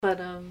But,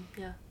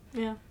 yeah.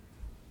 Yeah.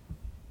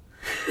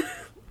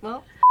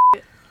 Well,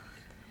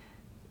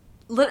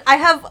 I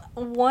have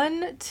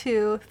 1,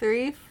 2,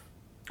 3.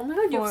 Oh my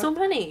god, you have so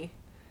many.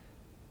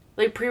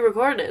 Like,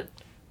 pre-recorded.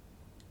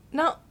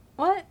 No,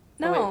 what?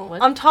 No. Oh, wait,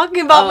 what? I'm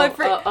talking about my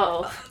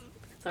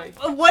Sorry.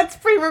 What's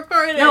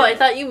pre-recorded? No, I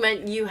thought you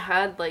meant you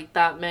had, like,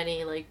 that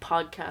many, like,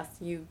 podcasts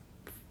you,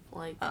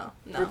 like,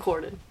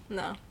 recorded.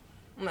 No,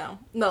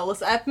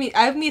 listen, I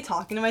have me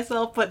talking to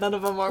myself, but none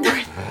of them are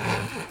worth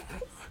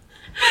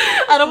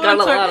I don't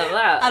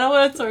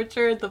want to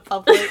torture the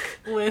public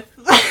with...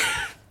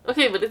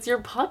 Okay, but it's your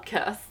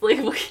podcast. Like,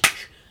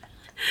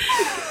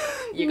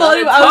 you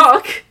gotta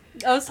talk.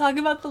 I was talking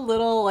about the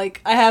little, like,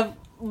 I have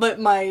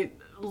my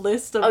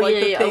list of,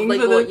 the things.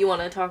 Like, what you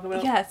want to talk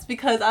about? Yes,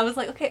 because I was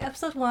like, okay,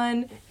 episode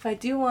 1, if I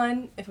do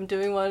one, if I'm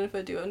doing one, if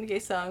I do one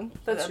Yesung,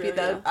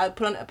 I'd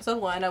put on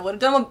episode 1. I would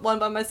have done one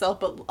by myself,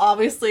 but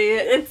obviously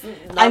it's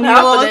not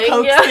happening.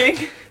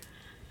 Coaxing.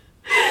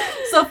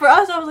 So for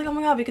us, I was like, oh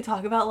my god, we could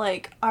talk about,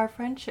 like, our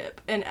friendship,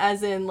 and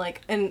as in,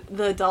 like, in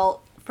the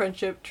adult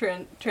friendship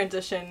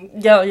transition.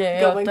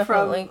 Going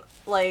definitely. From,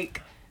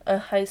 like, a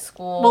high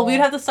school. Well, we'd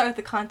have to start with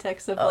the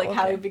context of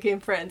how we became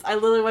friends. I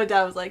literally, my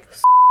dad was like,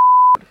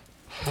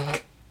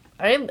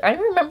 I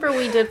remember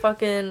we did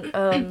fucking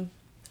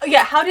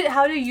yeah, how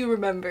do you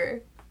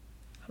remember?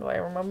 How do I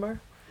remember?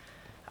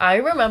 I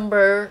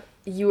remember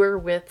you were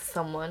with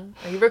someone.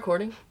 Are you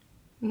recording?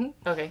 Mm-hmm.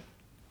 Okay.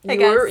 Hey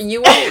guys.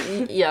 You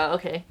were yeah,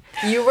 okay.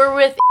 You were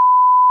with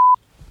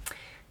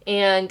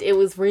and it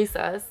was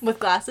recess. With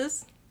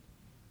glasses?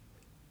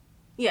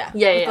 Yeah.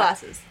 With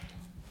glasses.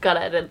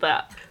 Gotta edit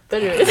that.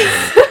 But anyways.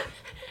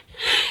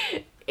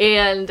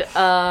 And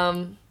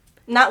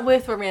not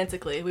with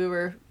romantically. We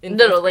were in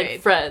like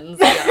grade. Friends.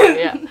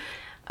 Yeah.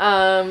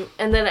 And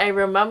then I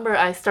remember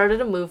I started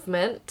a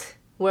movement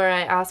where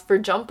I asked for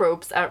jump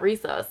ropes at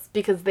recess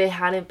because they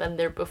hadn't been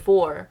there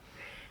before.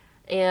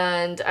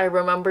 And I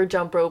remember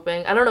jump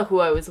roping. I don't know who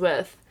I was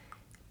with.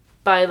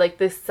 By, like,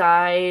 this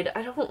side.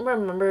 I don't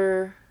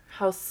remember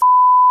how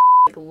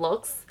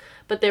looks.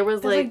 But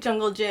there's like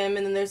jungle gym,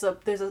 and then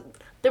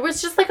there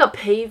was just, like, a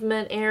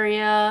pavement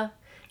area.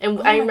 And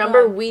I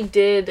remember we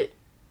did...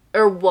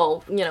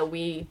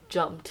 we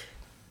jumped.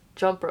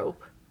 Jump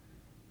rope.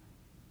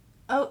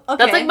 Oh, okay.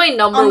 That's, like, my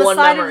number one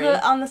memory.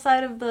 On the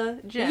side of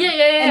the gym.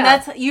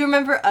 Yeah. And you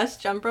remember us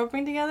jump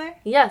roping together?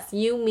 Yes,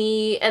 you,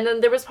 me, and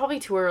then there was probably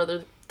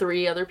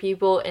 3 other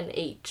people and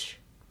H.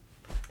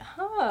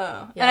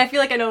 Oh. Yeah. And I feel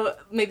like I know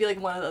maybe, like,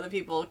 one of the other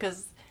people,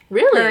 because...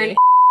 Really?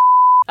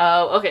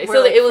 Oh, okay.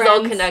 So like, it was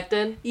friends. all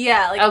connected?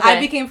 Yeah, like, okay. I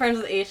became friends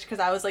with H because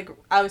I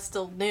was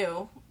still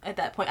new at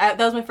that point. That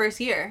was my first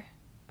year.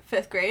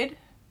 5th grade?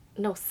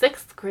 No,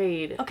 6th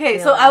grade. Okay,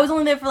 so I was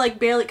only there for, like,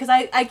 barely... Because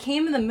I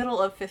came in the middle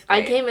of 5th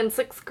grade. I came in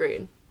 6th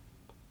grade.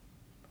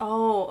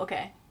 Oh,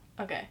 okay.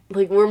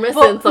 Like, we're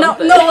missing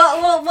something.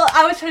 Well,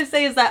 I was trying to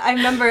say is that I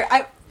remember...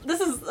 This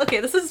is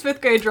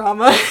 5th grade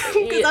drama.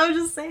 Because I was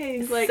just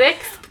saying, like...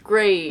 6th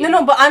grade.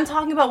 No, but I'm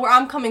talking about where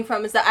I'm coming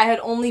from is that I had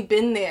only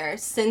been there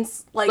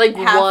since, like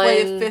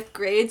halfway of 5th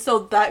grade. So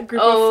that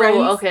group of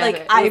friends,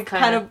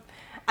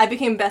 I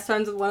became best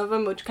friends with one of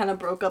them, which kind of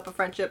broke up a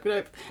friendship.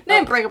 I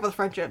didn't break up a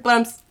friendship,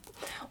 but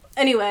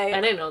anyway.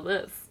 I didn't know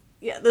this.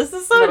 Yeah, this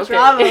is so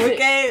drama,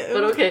 okay?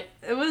 But okay.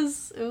 It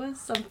was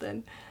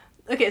something.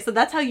 Okay, so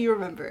that's how you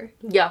remember.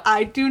 Yeah.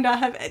 I do not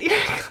have any...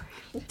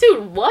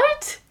 Dude,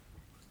 what?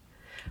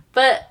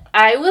 But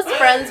I was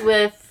friends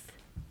with...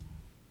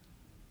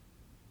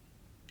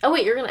 Oh,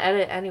 wait, you're going to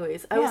edit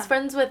anyways. I was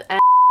friends with...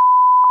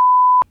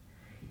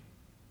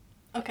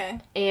 Okay.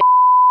 And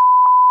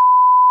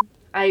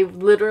I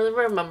literally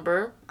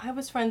remember... I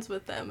was friends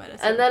with them at a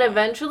certain And then point.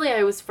 eventually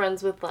I was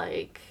friends with,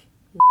 like...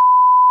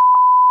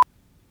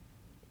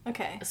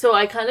 Okay. So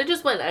I kind of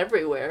just went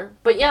everywhere.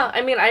 But yeah,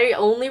 I mean, I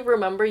only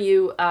remember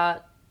you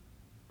at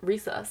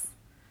recess.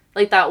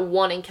 Like, that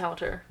one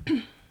encounter.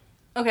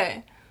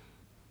 Okay.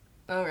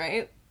 All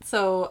right.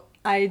 So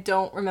I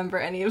don't remember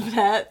any of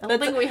that. I don't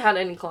think we had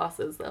any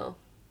classes, though.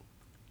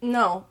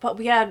 No, but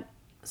we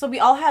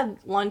all had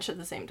lunch at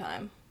the same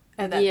time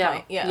at that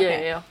point. Yeah.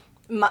 Okay.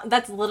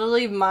 That's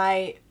literally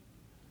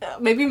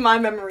maybe my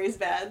memory is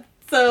bad.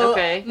 So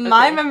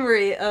my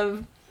memory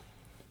of...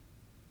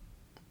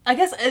 I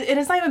guess it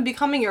is not even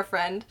becoming your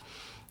friend.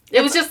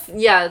 It was just,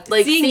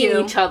 like,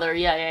 seeing each other.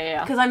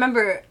 Yeah. Because I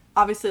remember,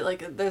 obviously,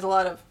 like, there's a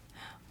lot of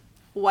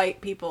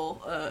white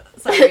people,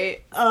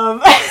 sorry to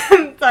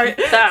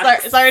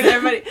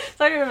everybody,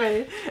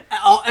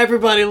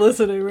 everybody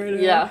listening right now.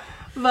 Yeah.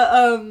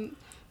 But,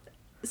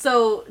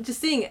 so,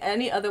 just seeing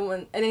any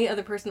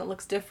other person that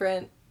looks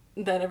different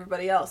than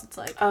everybody else, it's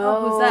like,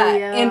 who's that?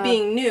 Yeah. And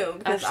being new,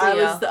 because I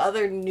was the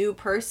other new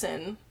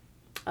person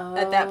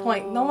at that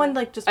point. No one,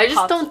 like, I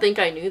just don't think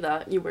I knew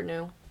that you were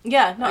new.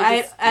 Yeah, no,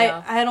 I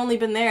had only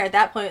been there at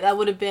that point. That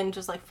would have been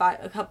just like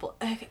a couple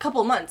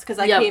of months because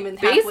I came in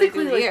halfway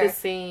through the year. The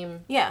same.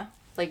 Yeah,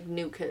 like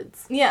new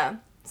kids. Yeah,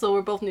 so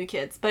we're both new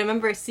kids. But I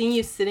remember seeing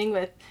you sitting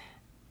with,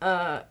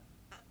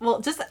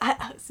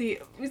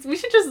 we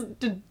should just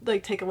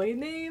like take away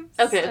names.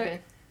 Okay.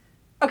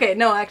 Okay,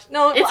 no, actually,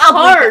 no. It's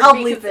hard. I'll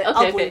bleep it.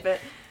 I'll bleep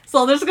it.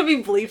 So there's gonna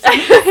be bleeps.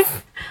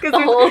 The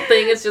whole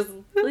thing is just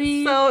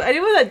bleep. So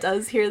anyone that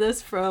does hear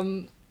this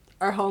from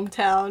our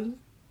hometown,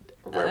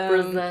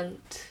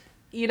 represent.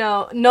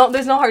 No,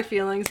 there's no hard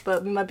feelings,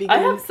 but we might be. I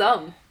have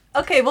some.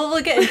 Okay, well,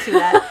 we'll get into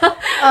that.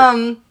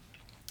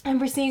 I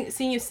remember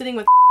seeing you sitting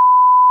with.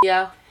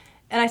 Yeah.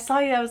 And I saw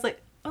you. I was like,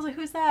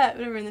 who's that?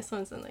 Whatever. And this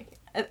one's like,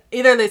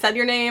 either they said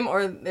your name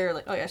or they're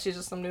like, oh yeah, she's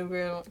just some new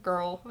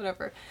girl,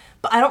 whatever.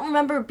 But I don't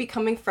remember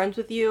becoming friends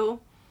with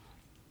you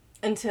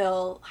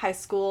until high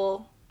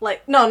school.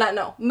 Like,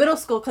 no, middle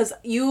school, because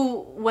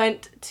you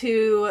went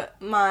to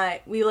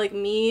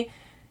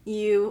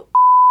you.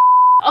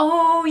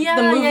 Oh, yeah,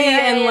 the movie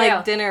and,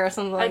 yeah. dinner or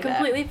something like that. I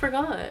completely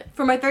forgot.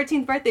 For my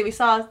 13th birthday, we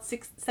saw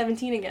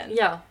 17 again.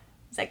 Yeah.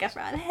 Zac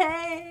Efron,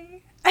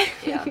 hey!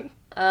 Yeah.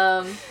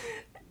 That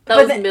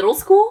was middle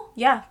school?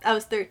 Yeah, I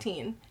was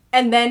 13.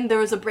 And then there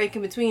was a break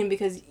in between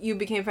because you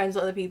became friends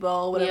with other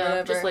people,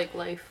 whatever. Just like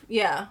life.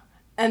 Yeah.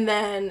 And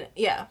then,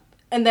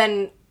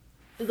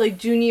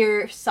 like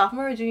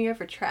sophomore or junior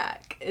for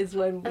track is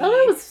when we... I thought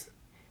it was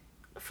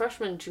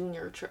freshman,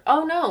 junior track.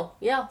 Oh, no.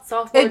 Yeah,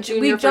 sophomore,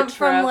 junior we jumped for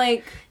track. From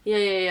like...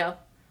 Yeah.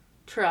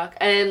 Track.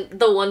 And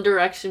the One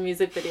Direction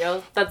music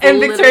video. That's and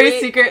Victoria's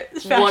Secret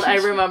fashion. What I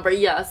remember,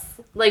 yes.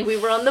 Like, we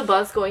were on the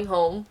bus going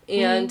home,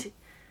 and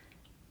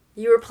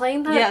you were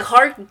playing that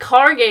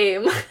car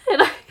game.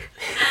 And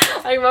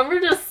I remember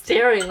just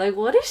staring, like,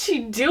 what is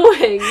she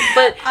doing?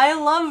 But I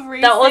love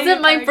racing. That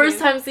wasn't my first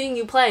time seeing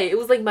you play. It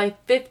was, like, my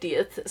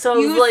 50th. So I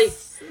was like...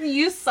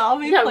 You saw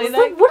me play that?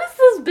 Like, what is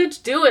this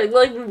bitch doing?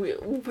 Like,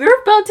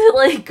 we're about to,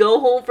 like, go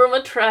home from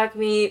a track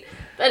meet.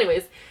 But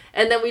anyways...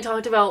 And then we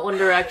talked about One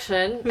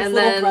Direction. His and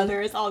little brother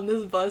is on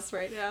this bus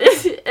right now.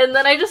 And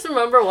then I just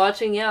remember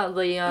watching,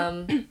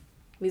 the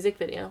music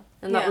video.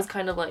 And that was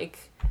kind of like...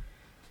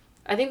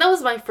 I think that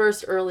was my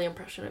first early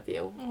impression of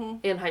you.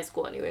 In high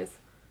school, anyways.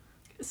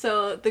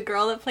 So, the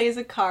girl that plays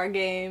a car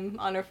game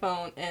on her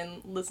phone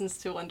and listens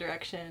to One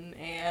Direction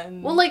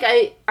and... Well, like,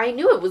 I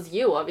knew it was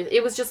you, obviously.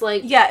 It was just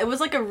like... Yeah, it was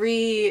like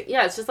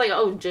Yeah, it's just like,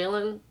 oh,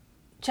 Jalen...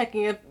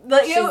 Checking it.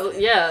 Like,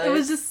 yeah. It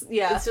was just...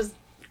 Yeah. It's just...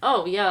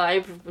 Oh, yeah,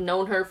 I've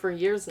known her for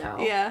years now.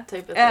 Yeah.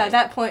 Type of thing. At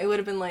that point, it would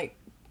have been, like...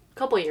 A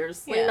couple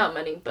years. Like, not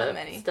many, but not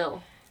many.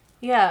 Still.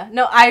 Yeah.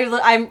 No,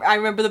 I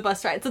remember the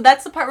bus ride. So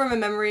that's the part where my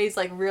memories,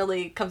 like,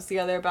 really comes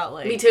together about,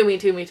 like... Me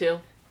too.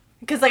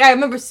 Because, like, I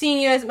remember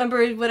seeing you, I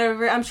remember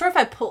whatever... I'm sure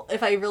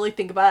if I really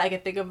think about it, I can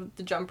think of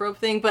the jump rope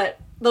thing, but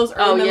those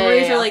early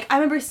memories are, like, I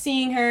remember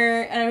seeing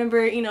her, and I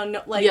remember,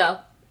 Yeah.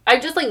 I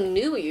just, like,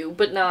 knew you,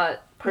 but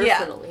not...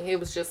 Personally, it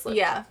was just like...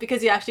 Yeah,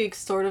 because you actually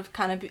sort of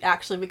kind of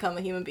actually become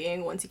a human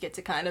being once you get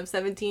to kind of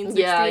 17,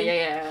 16.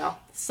 Yeah.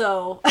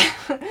 So,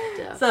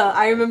 so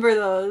I remember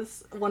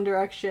those, One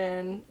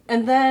Direction.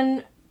 And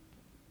then,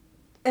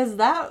 is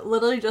that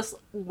literally just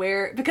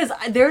where... Because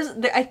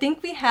I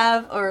think we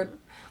have... Or,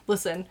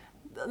 listen,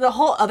 the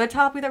whole other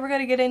topic that we're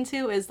going to get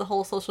into is the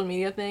whole social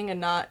media thing and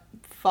not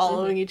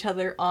following each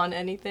other on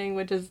anything,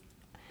 which is...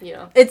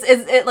 Yeah.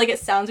 It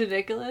sounds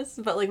ridiculous,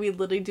 but, like, we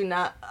literally do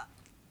not...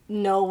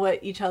 know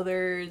what each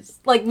other's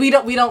I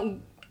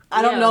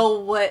don't know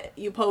what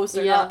you post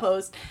or not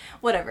post,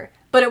 whatever,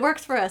 but it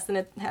works for us and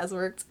it has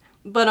worked.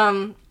 But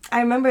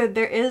I remember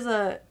there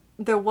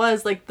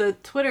was like the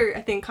Twitter,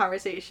 I think,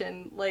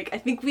 conversation, like I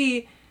think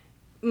we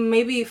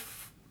maybe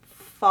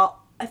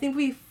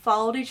we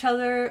followed each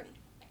other.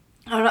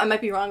 I don't know, I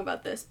might be wrong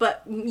about this,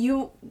 but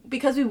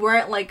because we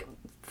weren't like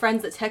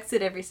friends that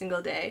texted every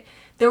single day,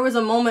 there was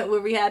a moment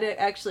where we had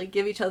to actually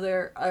give each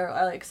other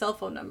our like cell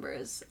phone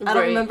numbers. I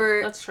don't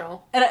remember. That's true.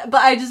 But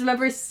I just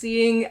remember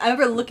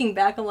looking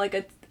back on like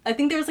I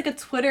think there was like a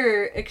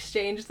Twitter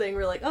exchange thing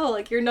where like, oh,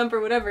 like your number,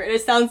 whatever. And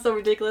it sounds so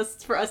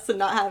ridiculous for us to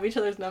not have each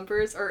other's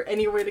numbers or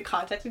any way to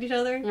contact each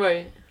other.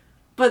 Right.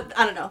 But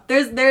I don't know.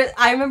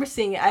 I remember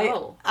seeing it.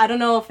 I don't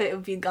know if it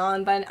would be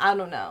gone by, I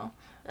don't know.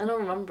 I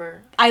don't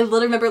remember. I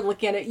literally remember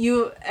looking at it.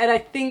 And I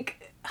think...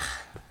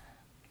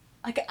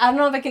 Like, I don't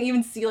know if I can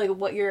even see, like,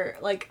 what your,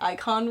 like,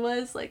 icon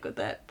was, like, at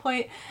that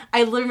point.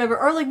 I literally remember,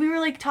 or, like, we were,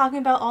 like, talking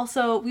about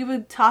also, we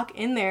would talk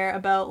in there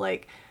about,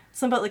 like,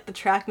 something about, like, the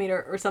track meet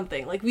or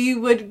something. Like, we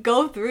would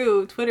go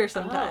through Twitter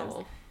sometimes.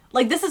 Oh.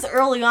 Like, this is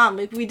early on.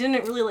 Like, we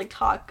didn't really, like,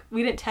 talk.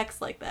 We didn't text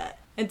like that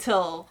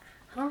until...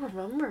 I don't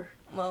remember.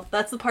 Well,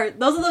 that's the part...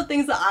 Those are the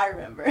things that I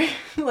remember.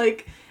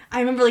 Like, I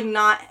remember, like,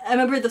 I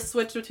remember the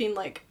switch between,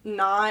 like,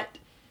 not...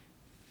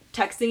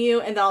 texting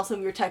you, and then also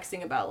we were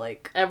texting about,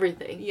 like...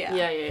 Everything. Yeah.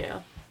 Yeah.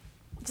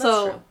 That's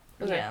so,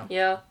 true. Okay.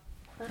 Yeah.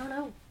 I don't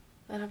know.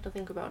 I'd have to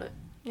think about it.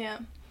 Yeah.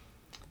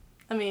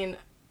 I mean,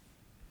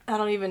 I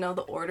don't even know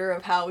the order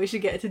of how we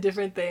should get to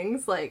different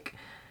things, like...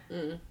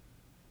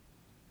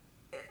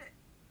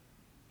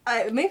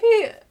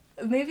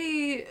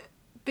 Maybe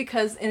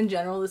because in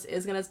general this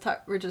is gonna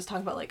we're just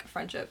talking about, like,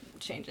 friendship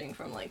changing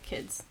from, like,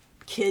 kids,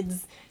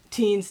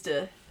 teens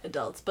to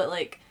adults, but,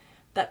 like,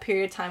 that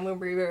period of time when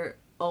we were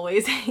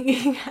always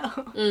hanging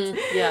out.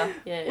 Yeah.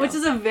 Which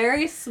is a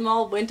very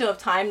small window of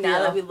time now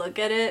that we look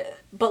at it.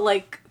 But,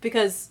 like,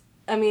 because,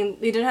 I mean,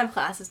 we didn't have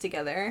classes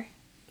together.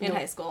 in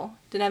high school.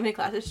 Didn't have any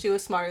classes. She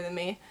was smarter than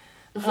me.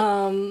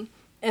 And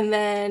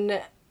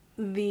then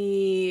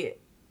we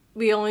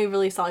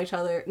only saw each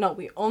other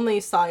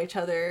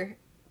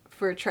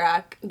for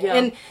track. Yeah.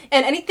 And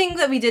anything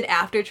that we did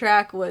after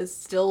track was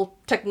still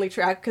technically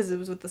track because it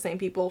was with the same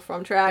people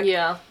from track.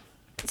 Yeah.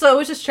 So it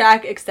was just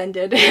track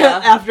extended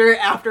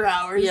after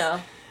hours. Yeah.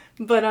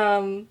 But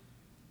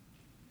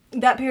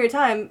that period of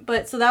time,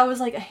 so that was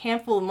like a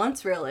handful of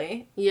months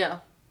really. Yeah.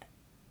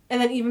 And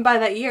then even by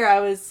that year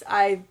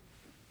I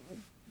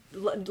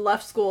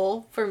left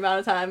school for a amount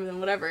of time and then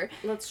whatever.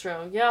 That's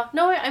true. Yeah.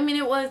 No, I mean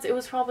it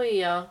was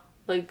probably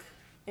like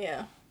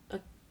yeah.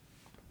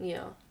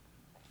 Yeah.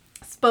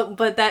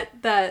 But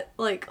that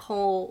like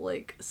whole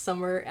like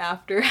summer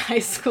after high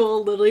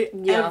school, literally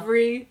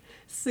every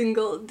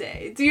single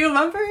day. Do you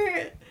remember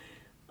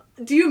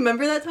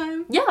that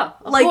time? Yeah,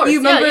 of like course. You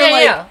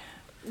remember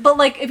But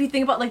like if you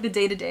think about like the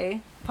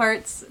day-to-day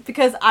parts,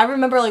 because I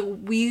remember like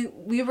we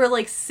were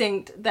like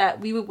synced that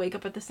we would wake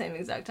up at the same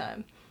exact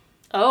time.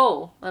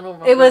 Oh, I don't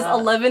remember. It was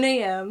 11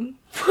 a.m.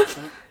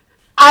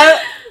 I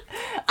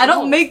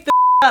don't make the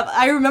up.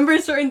 I remember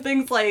certain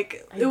things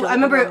like I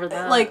remember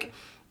like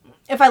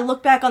if I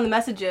look back on the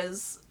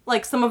messages,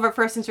 like some of our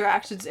first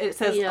interactions, it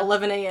says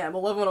 11 a.m.,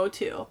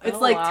 11:02. It's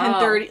like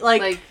 10:30.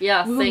 Like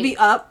we would be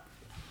up,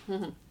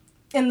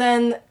 and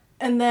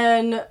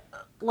then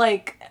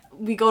like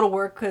we go to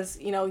work because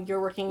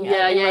you're working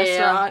at a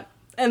restaurant,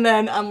 and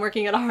then I'm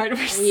working at a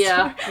hardware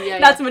store.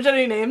 Not to mention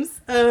any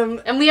names.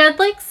 And we had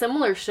like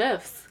similar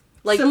shifts,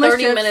 like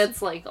 30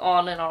 minutes like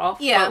on and off.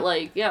 Yeah, but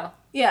like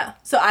yeah.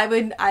 So I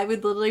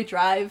would literally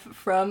drive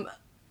from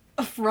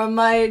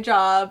my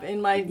job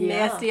in my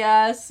nasty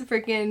ass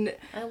freaking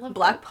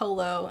black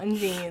polo and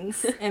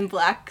jeans and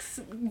black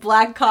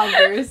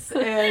Converse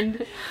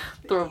and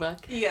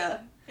throwback. Yeah.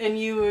 And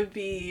you would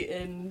be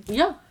in...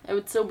 Yeah, I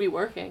would still be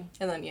working.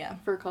 And then,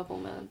 for a couple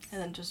minutes.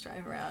 And then just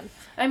drive around.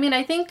 I mean,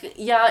 I think,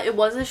 it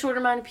was a short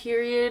amount of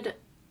period.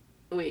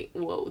 Wait,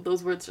 whoa,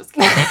 those words just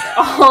came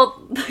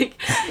out. Like,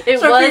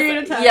 it short was...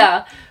 period of time.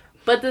 Yeah.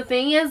 But the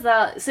thing is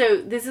that...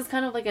 So, this is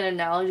kind of like an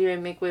analogy I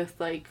make with,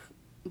 like,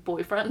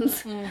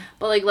 boyfriends.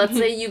 But, like, let's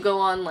say you go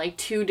on, like,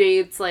 2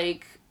 dates,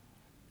 like,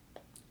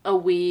 a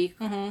week,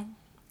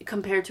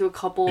 compared to a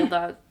couple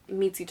that...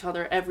 meets each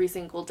other every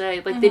single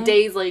day. Like, the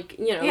days, like,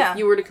 if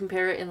you were to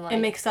compare it in, like... It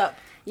makes up.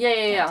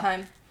 Yeah.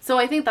 Time. So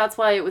I think that's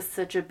why it was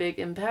such a big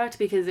impact,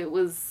 because it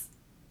was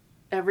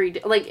every day.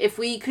 Like, if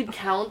we could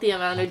count the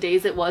amount of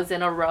days it was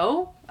in a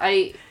row,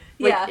 it's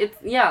up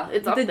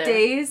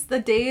there.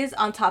 The days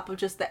on top of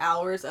just the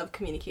hours of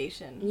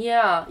communication.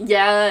 Yeah.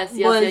 Yes.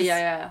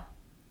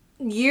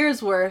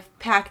 Years worth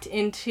packed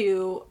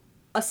into...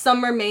 a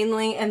summer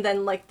mainly, and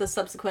then like the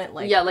subsequent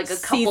like a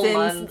couple seasons,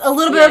 months, a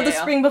little bit of the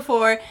spring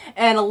before,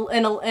 and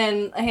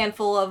a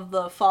handful of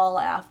the fall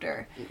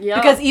after. Yeah.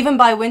 Because even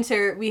by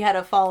winter we had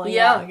a falling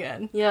out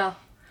again. Yeah.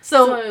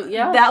 So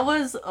that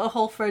was a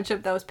whole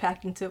friendship that was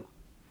packed into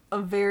a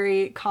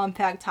very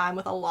compact time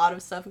with a lot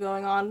of stuff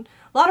going on,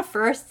 a lot of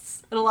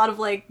firsts, and a lot of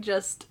like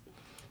just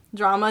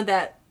drama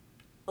that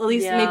at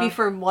least maybe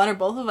for one or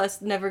both of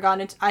us I never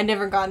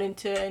got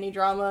into any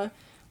drama,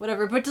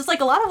 whatever. But just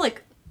like a lot of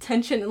like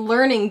tension and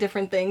learning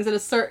different things in a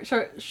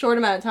short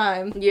amount of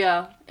time.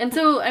 Yeah. And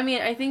so, I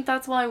mean, I think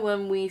that's why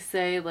when we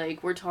say,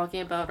 like, we're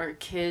talking about our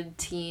kid,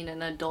 teen,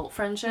 and adult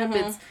friendship,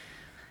 it's...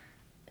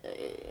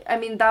 I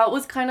mean, that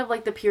was kind of,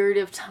 like, the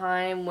period of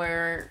time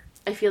where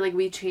I feel like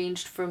we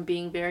changed from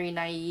being very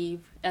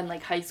naive and,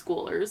 like, high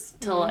schoolers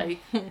to, like,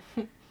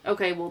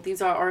 okay, well,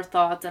 these are our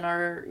thoughts and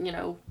our,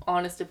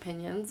 honest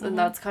opinions. And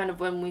that's kind of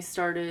when we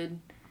started...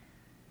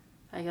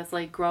 I guess,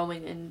 like,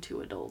 growing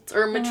into adults.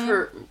 Or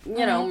mature,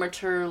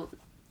 mature,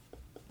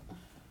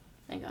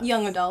 I guess.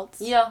 Young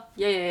adults. Yeah.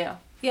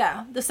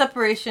 Yeah, the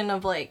separation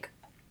of, like,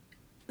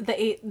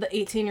 the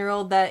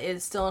 18-year-old that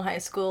is still in high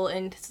school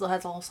and still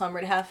has a whole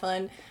summer to have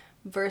fun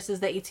versus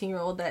the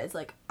 18-year-old that is,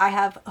 like, I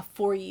have a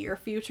 4-year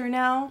future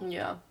now.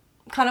 Yeah.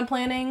 Kind of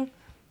planning.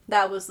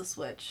 That was the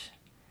switch.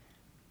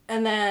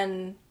 And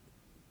then...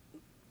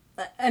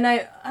 And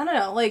I don't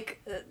know,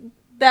 like,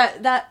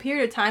 that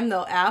period of time,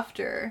 though,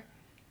 after...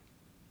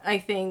 I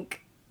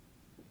think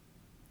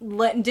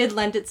did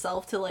lend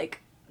itself to like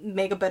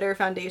make a better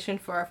foundation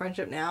for our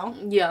friendship now.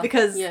 Yeah.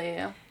 Because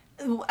I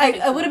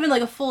would have been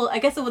like a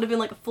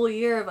full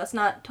year of us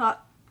not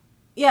talk.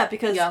 Yeah,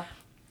 because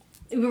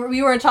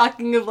we were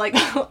talking of like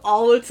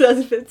all of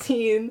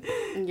 2015.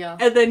 Yeah.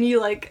 And then you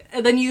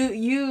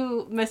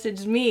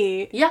messaged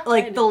me. Yeah.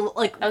 Like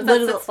I was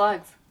at Six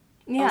Flags.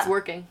 Yeah. I was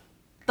working.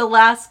 The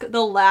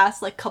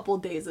last like couple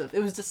days it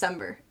was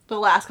December. The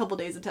last couple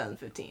days of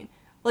 2015.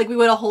 Like, we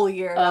went a whole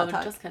year without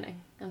talking. Just kidding.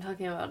 I'm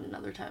talking about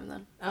another time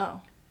then.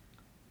 Oh.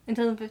 In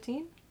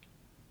 2015?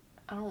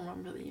 I don't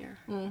remember the year.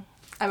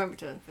 I remember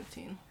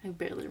 2015. I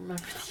barely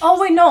remember the year.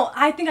 Oh, wait, no.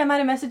 I think I might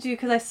have messaged you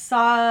because I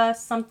saw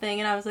something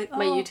and I was like, oh.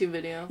 My YouTube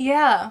video.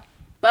 Yeah.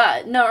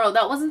 But, no,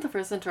 that wasn't the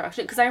first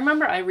interaction. Because I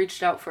remember I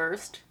reached out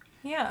first.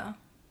 Yeah.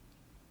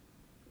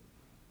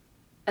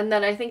 And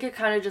then I think it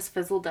kind of just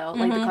fizzled out,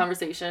 like, the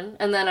conversation.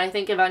 And then I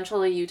think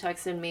eventually you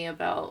texted me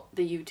about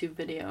the YouTube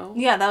video.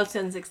 Yeah, that was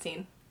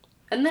 2016.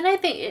 And then I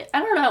think, I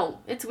don't know,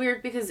 it's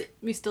weird because...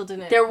 We still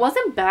didn't. There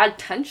wasn't bad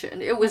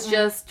tension. It was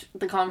just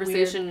the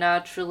conversation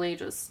naturally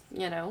just,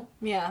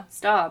 Yeah.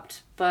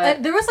 stopped.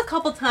 But there was a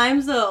couple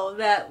times, though,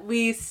 that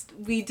we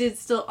did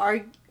still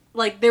argue.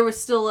 Like, there was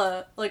still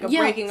a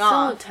breaking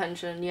off. Still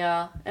tension,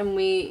 yeah. And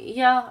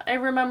I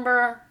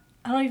remember...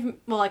 I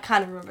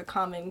kind of remember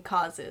common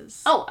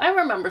causes. Oh, I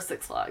remember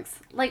Six Flags.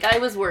 Like, I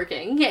was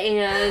working,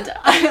 and...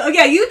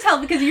 yeah, you tell,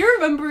 because you're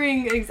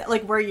remembering,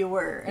 where you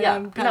were.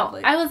 And yeah,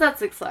 I was at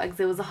Six Flags.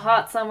 It was a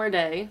hot summer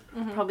day,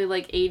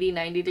 probably, 80,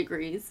 90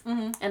 degrees.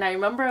 And I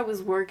remember I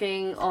was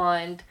working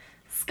on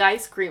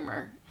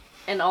Skyscreamer,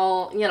 and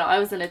I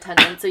was in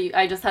attendance, so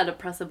I just had to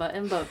press a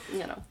button, but,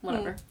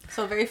 whatever.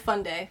 So, a very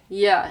fun day.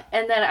 Yeah,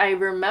 and then I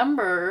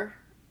remember...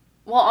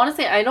 Well,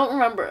 honestly, I don't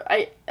remember.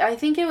 I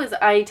think it was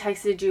I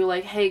texted you,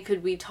 like, hey,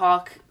 could we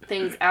talk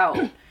things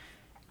out?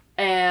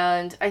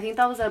 And I think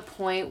that was a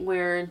point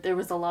where there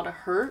was a lot of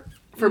hurt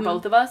for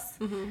both of us.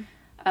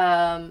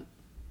 And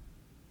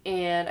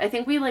I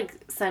think we,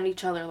 sent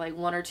each other,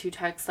 one or two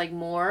texts,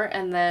 more.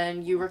 And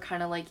then you were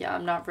kind of like, yeah,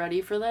 I'm not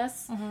ready for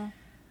this.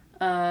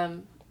 Yeah,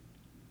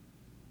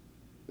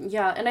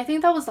 and I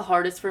think that was the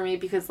hardest for me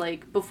because,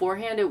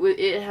 beforehand,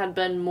 it had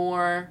been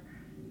more...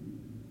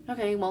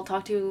 Okay, we'll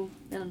talk to you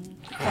in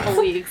a couple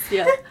weeks,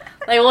 yeah.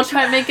 We'll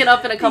try and make it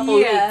up in a couple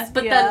weeks.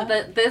 But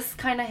then this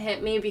kind of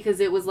hit me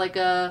because it was we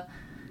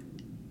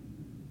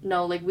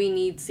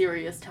need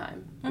serious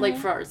time,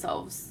 for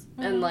ourselves.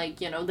 And,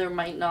 there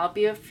might not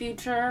be a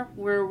future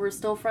where we're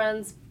still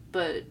friends,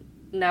 but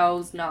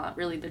now's not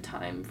really the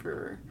time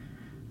for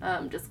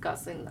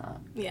discussing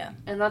that. Yeah.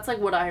 And that's,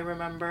 what I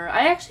remember.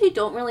 I actually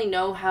don't really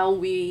know how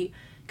we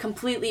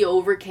completely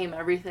overcame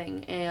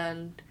everything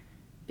and...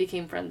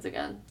 became friends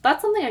again.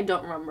 That's something I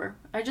don't remember.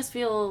 I just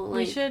feel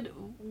like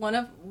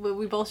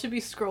we both should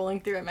be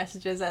scrolling through our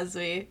messages as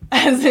we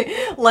in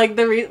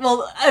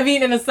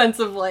a sense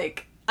of I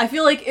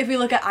feel like if we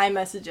look at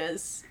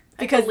iMessages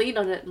because I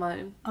deleted it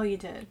mine. Oh, you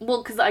did?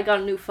 Well, because I got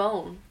a new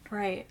phone.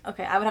 Right.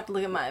 Okay, I would have to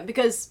look at mine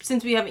because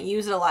since we haven't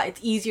used it a lot, it's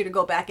easier to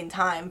go back in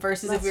time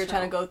versus if we were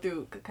trying to go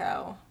through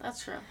Kakao.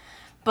 That's true.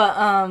 But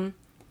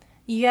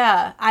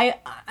yeah,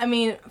 I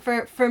mean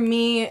for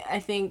me, I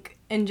think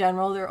in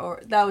general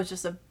that was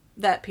just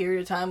that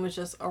period of time was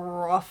just a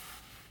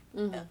rough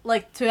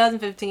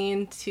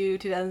 2015 to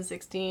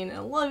 2016 and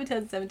a lot of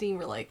 2017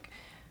 were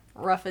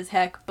rough as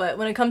heck. But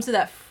when it comes to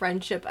that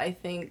friendship, I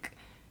think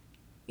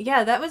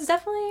that was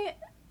definitely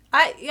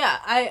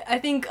I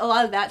think a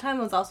lot of that time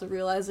I was also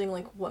realizing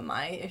what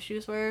my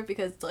issues were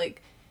because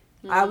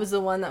I was the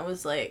one that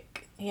was I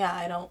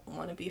don't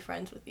want to be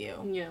friends with you.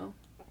 Yeah.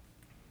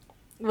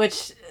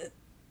 Which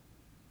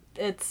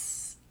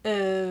it's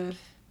to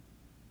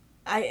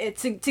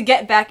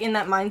get back in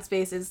that mind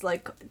space is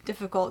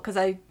difficult because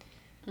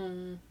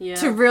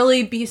to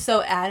really be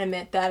so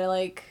adamant that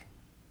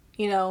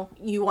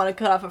you want to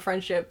cut off a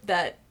friendship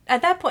that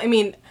at that point, I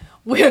mean,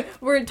 we're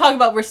talking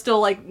about we're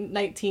still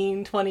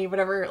 19, 20,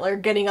 whatever,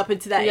 getting up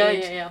into that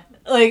age. Yeah.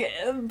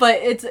 But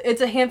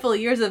it's a handful of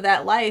years of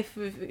that life.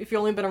 If you've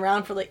only been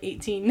around for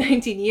 18,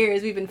 19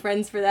 years, we've been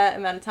friends for that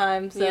amount of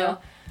time. So, yeah.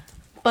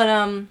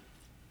 But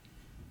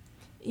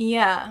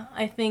yeah,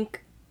 I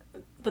think,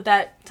 but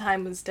that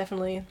time was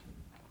definitely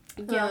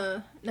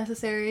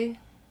necessary.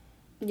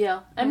 Yeah,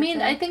 I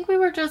mean, I think we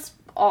were just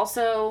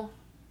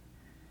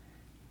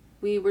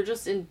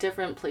in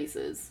different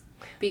places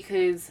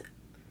because,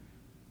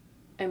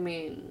 I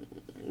mean,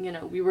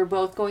 we were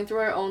both going through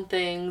our own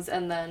things,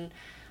 and then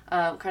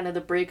kind of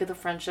the break of the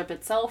friendship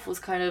itself was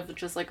kind of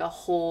just a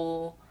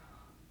whole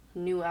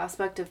new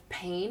aspect of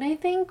pain, I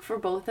think, for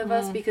both of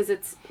us because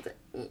it's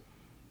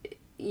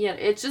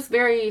just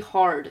very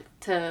hard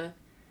to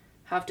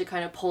have to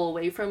kind of pull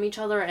away from each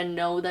other and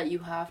know that you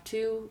have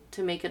to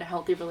make it a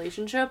healthy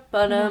relationship.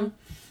 But, I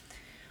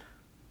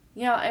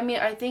mean,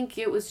 I think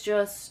it was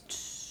just,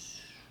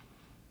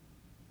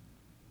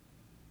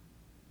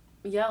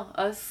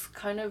 us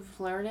kind of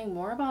learning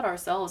more about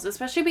ourselves,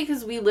 especially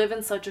because we live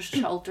in such a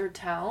sheltered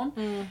town.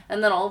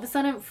 And then all of a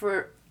sudden,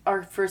 for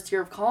our first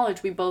year of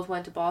college, we both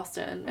went to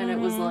Boston, and it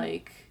was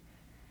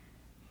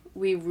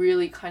we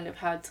really kind of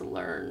had to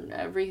learn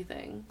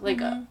everything.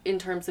 In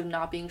terms of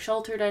not being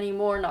sheltered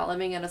anymore, not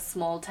living in a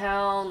small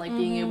town,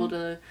 being able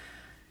to,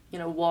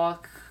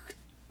 walk,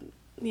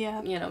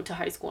 to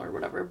high school or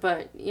whatever.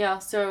 But,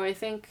 so I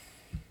think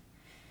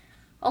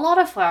a lot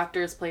of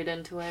factors played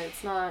into it.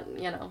 It's not,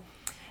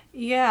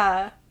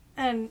 Yeah,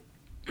 and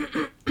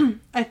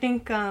I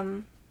think,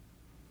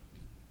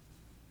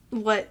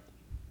 what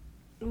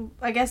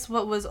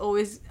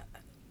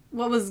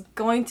was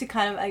going to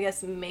kind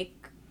of, make...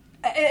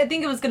 I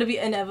think it was going to be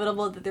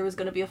inevitable that there was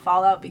going to be a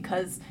fallout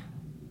because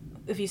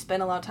if you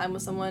spend a lot of time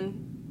with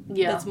someone,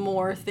 that's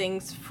more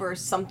things for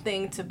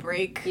something to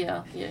break.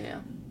 Yeah.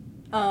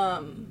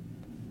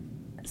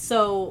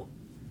 So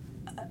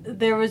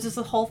there was just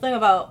a whole thing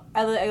about,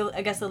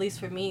 I guess at least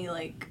for me,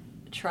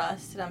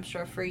 trust, and I'm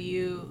sure for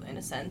you, in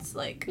a sense,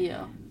 like,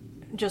 yeah,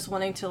 just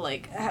wanting to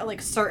like have,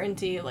 like,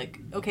 certainty, like,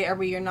 okay, are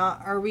we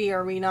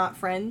not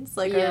friends?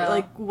 Like, yeah.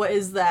 like, what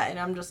is that? And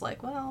I'm just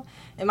like, well,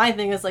 and my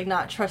thing is like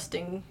not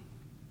trusting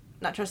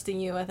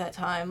you at that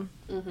time.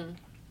 Mm-hmm.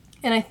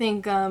 And I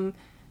think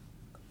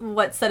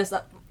what set us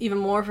up even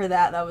more for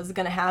that was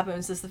going to happen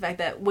is just the fact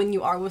that when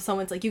you are with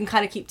someone, it's like you can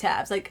kind of keep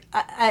tabs. Like,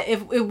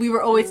 if we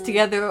were always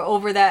together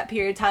over that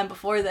period of time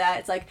before that,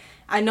 it's like,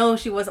 I know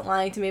she wasn't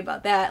lying to me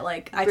about that.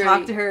 Like, I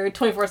talked to her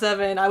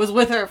 24/7. I was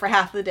with her for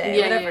half the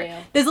day. Whatever.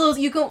 Yeah. There's little,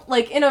 you can,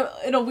 like, in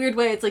a weird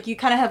way, it's like you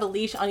kind of have a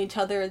leash on each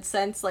other in a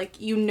sense.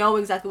 Like, you know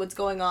exactly what's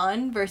going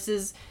on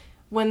versus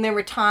when there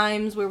were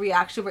times where we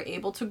actually were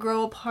able to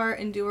grow apart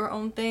and do our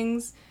own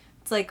things.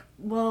 It's like,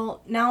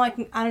 well, now I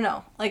don't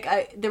know.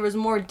 Like, there was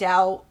more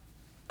doubt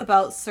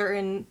about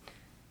certain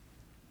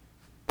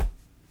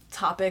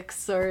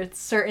topics or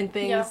certain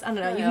things. Yeah. I don't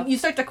know. Yeah. You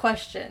start to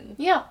question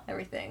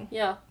everything.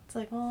 Yeah. It's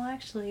like, well,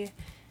 actually,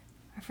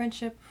 our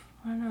friendship,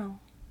 I don't know.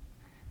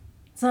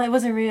 It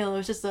wasn't real. It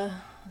was just a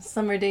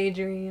summer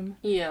daydream.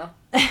 Yeah.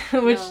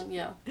 Which,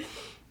 yeah.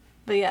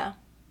 But yeah.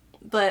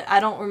 But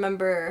I don't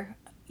remember,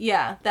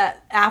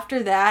 that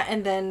after that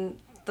and then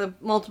the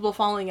multiple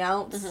falling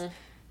outs, mm-hmm.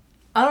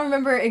 I don't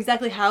remember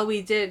exactly how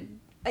we did.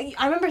 I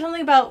remember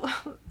something about,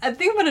 I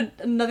think about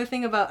another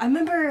thing about, I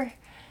remember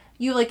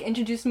you, like,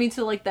 introduced me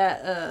to, like,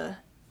 that,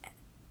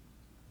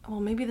 well,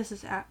 maybe this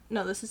is,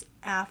 this is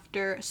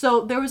after.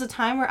 So, there was a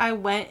time where I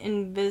went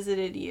and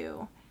visited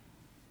you.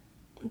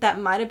 That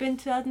might have been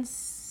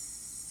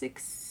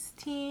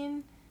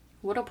 2016.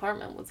 What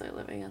apartment was I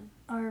living in?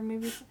 Or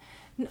maybe,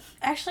 no,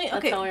 actually,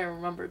 okay. That's how I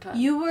remember time.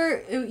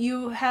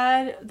 You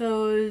had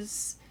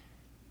those,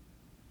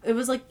 it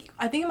was, like,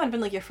 I think it might have been,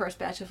 like, your first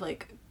batch of,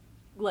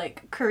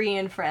 like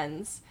Korean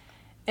friends,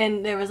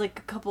 and there was like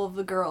a couple of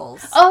the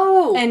girls.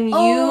 And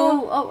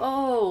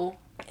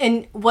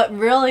what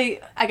really,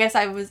 I guess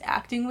I was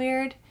acting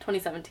weird.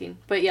 2017,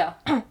 but yeah.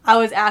 I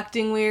was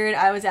acting weird.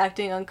 I was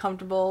acting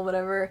uncomfortable,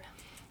 whatever.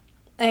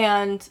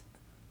 And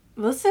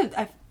listen,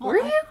 were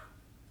you?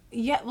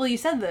 Yeah. Well, you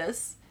said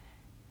this.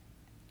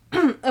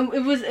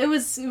 It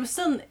was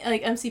still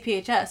like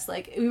MCPHS.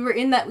 Like we were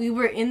in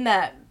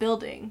that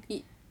building.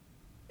 It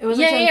was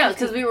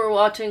because we were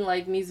watching,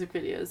 like, music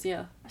videos,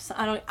 So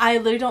I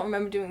literally don't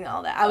remember doing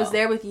all that. I was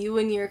there with you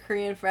and your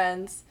Korean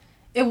friends.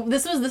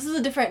 This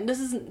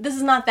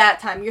is not that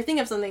time. You're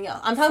thinking of something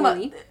else. I'm talking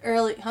about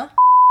early, huh?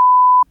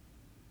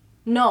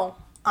 No,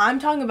 I'm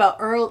talking about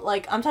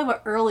early, I'm talking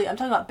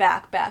about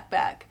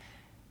back.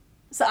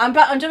 So I'm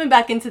jumping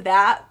back into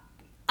that.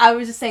 I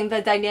was just saying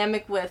the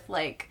dynamic with,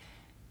 like,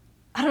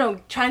 I don't know,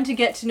 trying to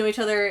get to know each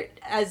other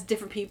as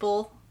different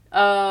people.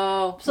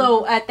 Oh.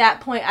 So at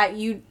that point,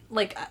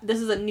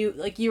 this is a new,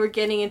 like, you were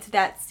getting into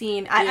that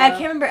scene. I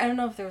can't remember, I don't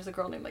know if there was a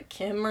girl named, like,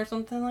 Kim or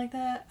something like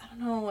that. I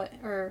don't know what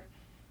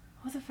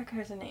the frick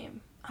is her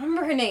name? I don't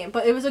remember her name,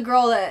 but it was a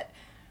girl that,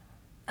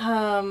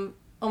 oh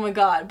my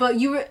god. But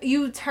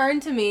you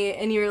turned to me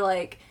and you were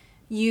like,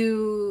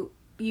 you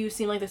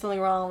seem like there's something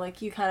wrong,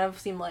 like, you kind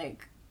of seem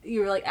like you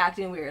were, like,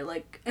 acting weird,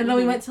 like, and then I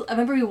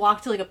remember we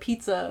walked to, like, a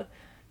pizza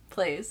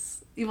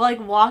place. You,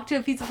 like, walked to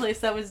a pizza place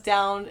that was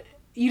down.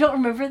 You don't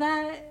remember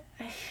that?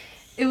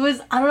 It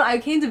was, I don't know, I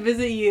came to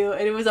visit you,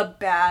 and it was a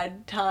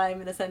bad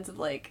time in the sense of,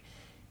 like,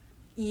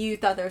 you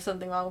thought there was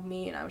something wrong with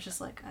me, and I was just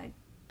like, I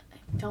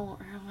don't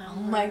remember. Oh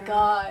my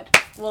god.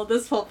 Well,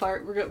 this whole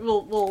part,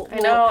 we'll I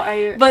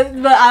know,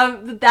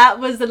 But that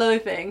was another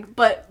thing.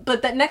 But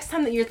that next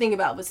time that you're thinking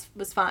about was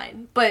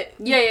fine. But...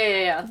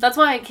 Yeah. That's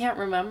why I can't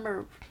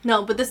remember.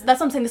 No, but that's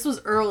what I'm saying, this was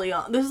early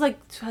on. This was,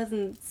 like,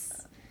 2000...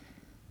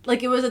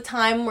 Like, it was a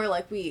time where,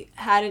 like, we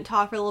hadn't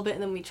talked for a little bit,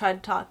 and then we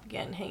tried to talk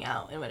again and hang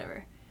out and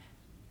whatever.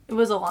 It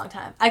was a long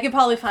time. I could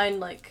probably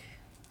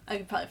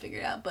figure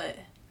it out, but...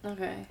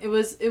 Okay. It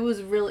was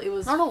really... I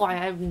don't know why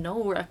I have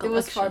no recollection. It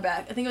was far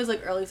back. I think it was,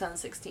 like, early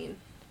 2016.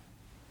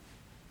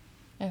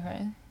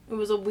 Okay. It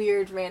was a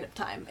weird, random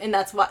time. And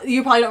that's why...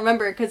 You probably don't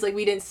remember, because, like,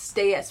 we didn't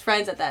stay as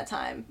friends at that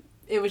time.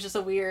 It was just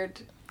a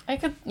weird...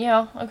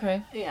 Yeah,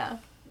 okay. Yeah.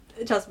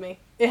 Trust me.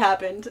 It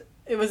happened.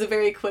 It was a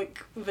very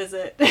quick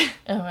visit.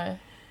 Okay.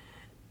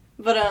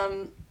 But,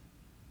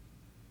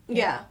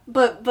 yeah.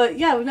 But,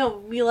 yeah, no,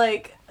 we,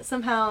 like,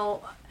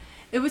 somehow...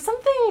 It was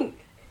something...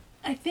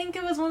 I think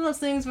it was one of those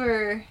things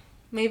where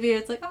maybe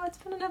it's like, oh, it's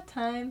been enough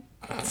time.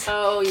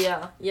 Oh,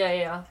 yeah.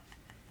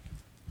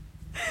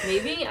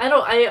 Maybe? I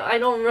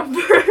don't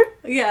remember.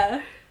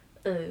 Yeah.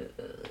 I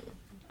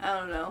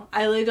don't know.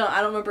 I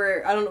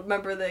don't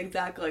remember the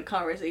exact, like,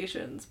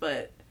 conversations,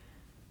 but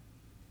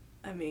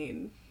I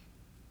mean,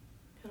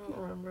 I don't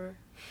remember.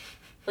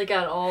 Like,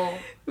 at all.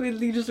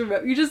 You just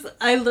remember. I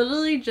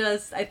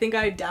think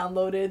I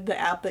downloaded the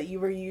app that you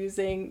were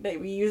using, that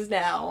we use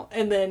now,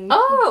 and then...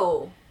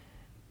 Oh!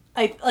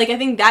 I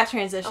think that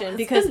transition,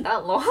 because... It's been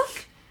that long?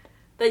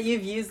 That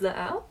you've used the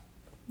app?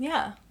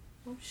 Yeah.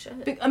 Oh,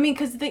 shit. I mean,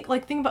 because think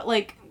about,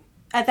 like,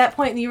 at that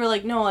point, you were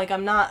like, no, like,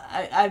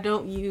 I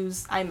don't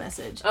use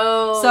iMessage.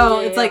 Oh,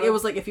 so, it's like, it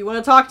was like, if you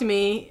want to talk to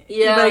me,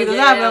 you better get this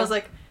app. And I was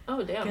like,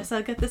 oh, damn. Guess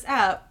I'll get this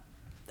app.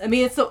 I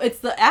mean, it's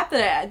the app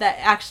that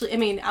actually, I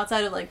mean,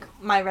 outside of, like,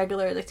 my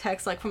regular, like,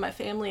 text, like, from my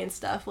family and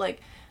stuff, like,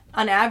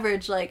 on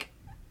average, like,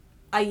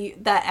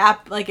 that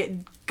app, like,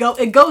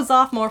 it goes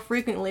off more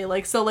frequently,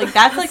 like, so, like,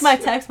 that's, like, my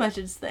text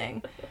message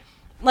thing.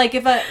 Like,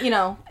 if I, you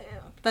know,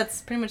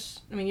 that's pretty much,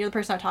 I mean, you're the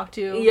person I talk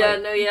to. Yeah,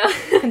 like, no, yeah.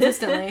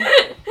 consistently.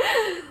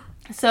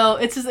 So,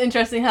 it's just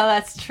interesting how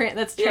that's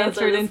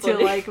transferred into,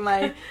 funny. Like,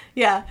 my,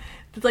 yeah.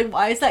 It's like,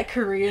 why is that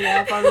Korean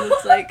app on?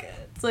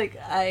 It's like,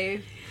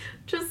 I...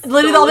 Just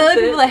literally, all the other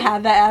people that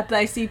have that app that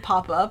I see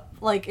pop up,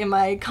 like, in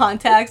my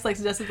contacts, like,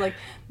 suggested, like,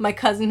 my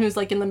cousin who's,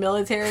 like, in the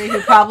military, who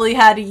probably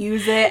had to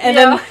use it,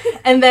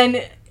 and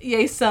then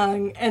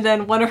Yesung, and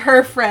then one of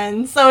her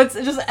friends. So it's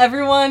just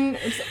everyone,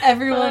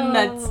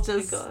 that's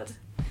just... Oh, my God.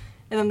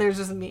 And then there's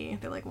just me.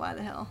 They're like, why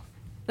the hell?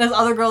 There's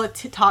other girl that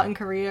taught in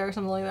Korea or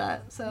something like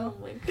that, so...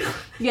 Oh, my God.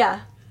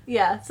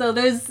 Yeah, so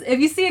if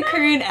you see a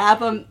Korean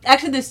app,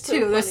 actually there's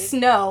two. There's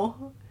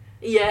Snow.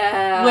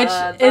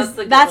 Yeah.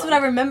 That's what I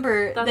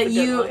remember that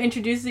you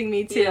introducing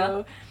me to.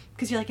 Yeah.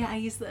 Because you're like, yeah, I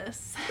use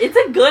this. It's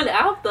a good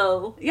app,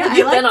 though. Yeah, have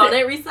you been on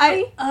it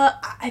recently?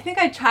 I think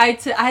I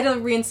tried to. I had to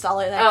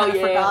reinstall it. And I kind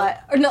of forgot.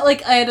 Yeah. Or no,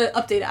 like I had to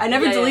update it. I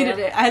never deleted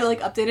it. I had to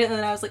like update it, and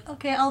then I was like,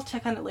 okay, I'll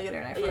check on it later,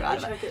 and I forgot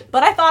about it.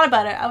 But I thought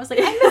about it. I was like,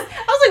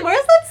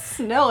 where's that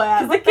Snow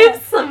app? Because it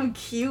gives some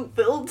cute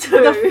filters.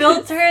 The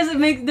filters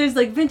there's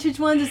like vintage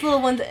ones, there's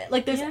little ones.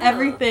 Like there's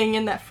everything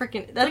in that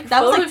freaking. That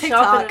was like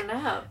TikTok.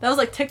 That was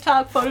like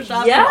TikTok,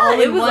 Photoshop,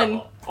 all in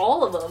one.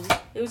 All of them.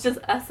 It was just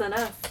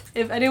SNS.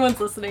 If anyone's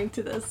listening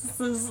to this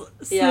is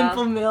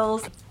Simple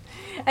Mills.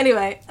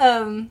 Anyway,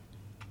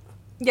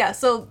 yeah,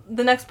 so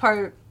the next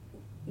part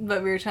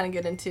that we were trying to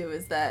get into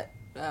is that,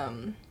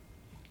 my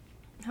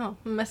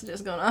message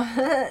is going on.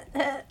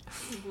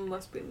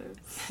 Must be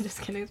nerds. Just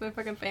kidding, it's my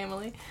fucking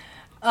family.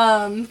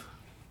 The,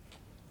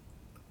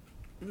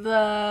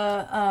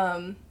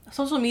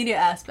 social media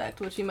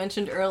aspect, which you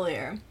mentioned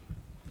earlier.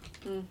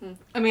 Mm-hmm.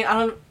 I mean, I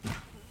don't...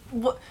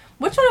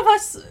 Which one of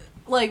us...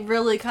 like,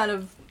 really kind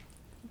of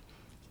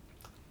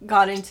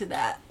got into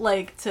that.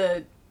 Like,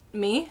 to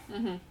me?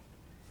 Mm-hmm.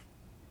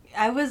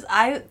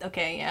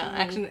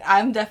 Actually,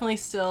 I'm definitely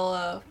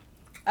still,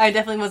 I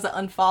definitely was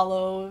an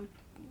unfollow,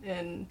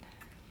 and...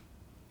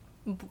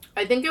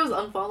 I think it was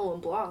unfollow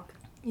and block.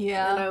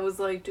 Yeah. And I was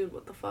like, dude,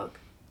 what the fuck?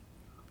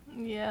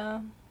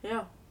 Yeah.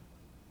 Yeah.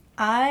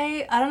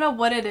 I don't know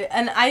what it is,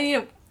 and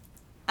I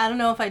don't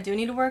know if I do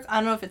need to work. I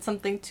don't know if it's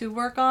something to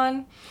work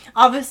on.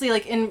 Obviously,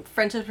 like, in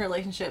friendships and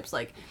relationships,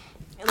 like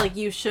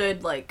you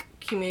should, like,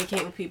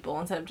 communicate with people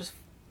instead of just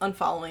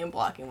unfollowing and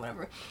blocking,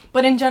 whatever.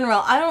 But in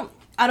general, I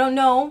don't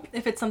know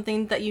if it's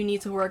something that you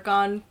need to work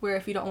on, where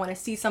if you don't want to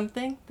see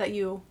something, that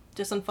you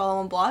just unfollow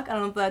and block. I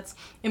don't know if that's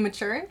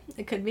immature.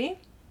 It could be.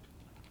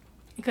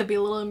 It could be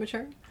a little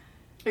immature.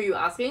 Are you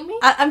asking me?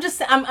 I'm throwing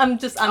it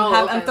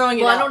out.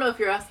 Well, I don't know if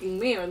you're asking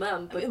me or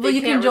them, but they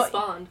can't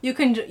respond. You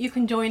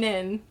can join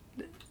in.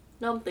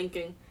 No, I'm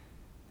thinking.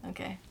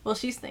 Okay. Well,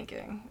 she's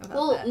thinking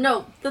about that.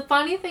 No. The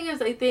funny thing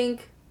is, I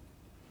think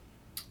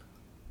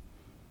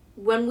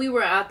when we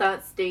were at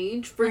that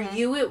stage, for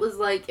you, it was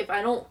like, if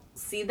I don't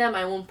see them,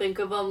 I won't think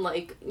of them,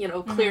 like, you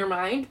know, clear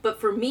mind. But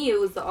for me, it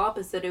was the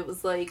opposite. It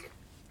was like,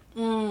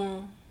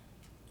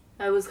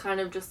 I was kind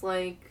of just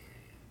like...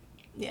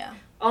 Yeah.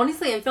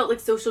 Honestly, I felt like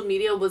social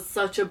media was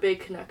such a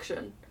big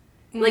connection.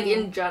 Like,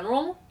 in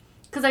general.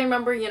 Because I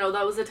remember, you know,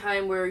 that was a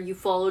time where you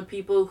followed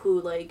people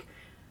who, like...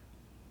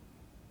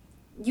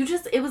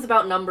 it was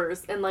about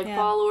numbers and, like,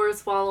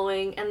 followers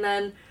following. And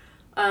then,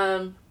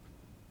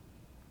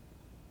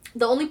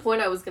 the only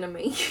point I was gonna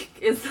make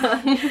is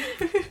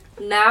that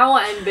now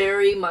I'm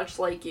very much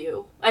like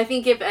you. I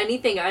think, if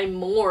anything, I'm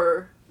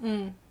more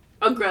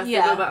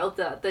aggressive about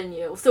that than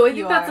you. So I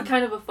think that's a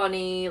kind of a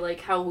funny,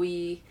 like, how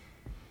we...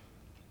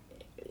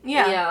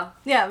 Yeah,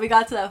 we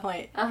got to that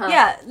point. Uh-huh.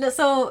 Yeah,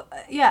 so,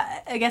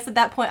 I guess at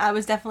that point I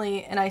was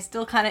definitely, and I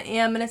still kind of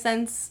am in a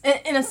sense.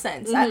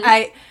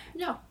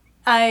 Mm-hmm.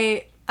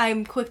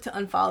 I'm quick to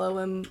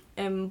unfollow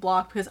and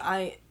block because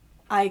I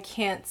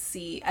can't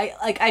see.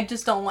 I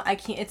just don't want, I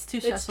can't, it's too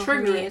stressful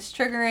for me. It's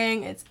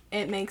triggering.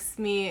 It makes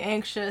me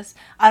anxious.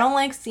 I don't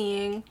like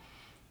seeing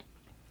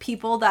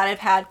people that I've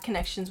had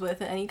connections with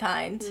of any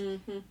kind.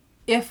 Mm-hmm.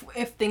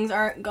 If things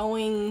aren't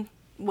going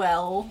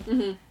well,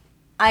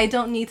 I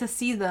don't need to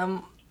see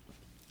them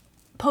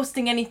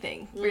posting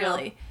anything,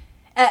 really.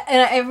 Yeah.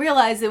 And I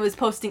realized it was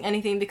posting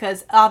anything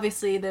because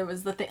obviously there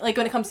was the thing, like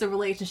when it comes to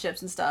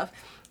relationships and stuff,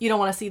 you don't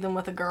want to see them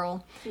with a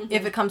girl. Mm-hmm.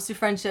 If it comes to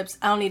friendships,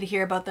 I don't need to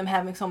hear about them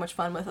having so much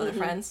fun with other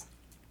friends.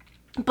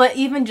 But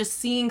even just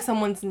seeing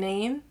someone's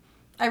name,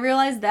 I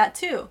realized that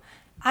too.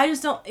 I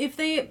just don't, if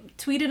they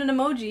tweeted an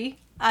emoji,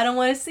 I don't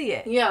want to see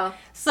it. Yeah.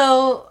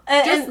 So...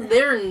 just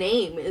their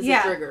name is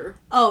a trigger.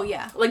 Oh,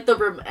 yeah. Like,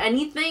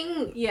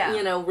 anything,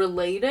 you know,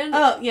 related...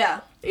 Oh,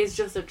 yeah. Is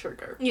just a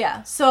trigger.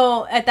 Yeah.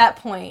 So, at that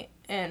point,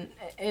 and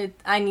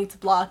I need to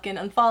block and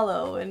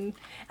unfollow, and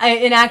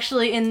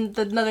actually,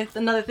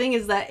 another thing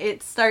is that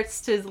it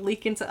starts to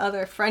leak into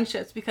other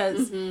friendships,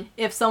 because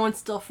if someone's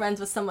still friends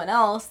with someone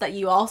else that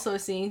you also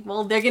see,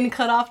 well, they're getting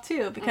cut off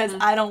too, because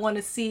I don't want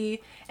to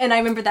see. And I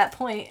remember that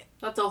point.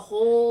 That's a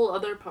whole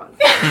other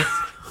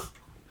podcast.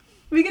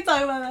 We can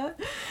talk about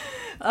that.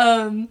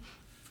 I'm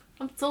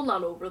still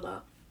not over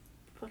that.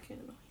 Fucking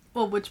annoying.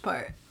 Well, which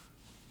part?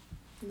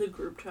 The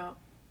group chat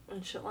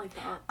and shit like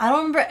that. I don't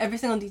remember every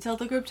single detail of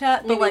the group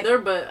chat. Me neither,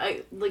 but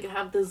I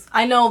have this.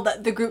 I know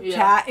that the group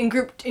chat in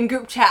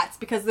group chats,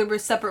 because there were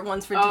separate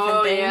ones for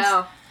different things.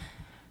 Yeah.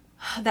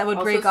 That would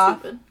also break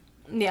off.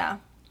 Yeah,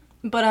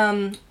 but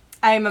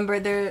I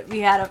remember we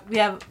had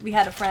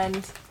a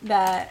friend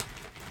that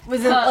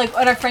was in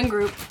our friend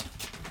group,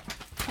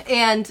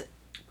 and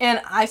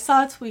I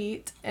saw a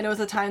tweet, and it was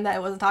a time that I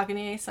wasn't talking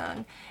to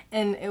Yesung,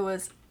 and it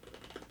was,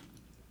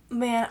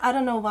 man, I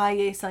don't know why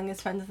Yesung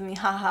is friends with me,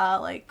 haha,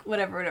 like,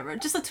 whatever.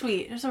 Just a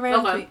tweet, just a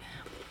random tweet.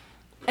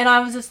 And I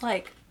was just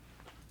like,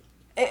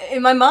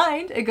 in my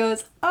mind, it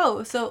goes,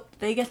 oh, so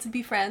they get to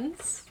be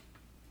friends?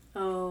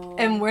 Oh.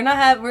 And we're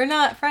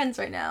not friends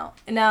right now.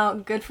 And now,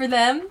 good for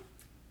them,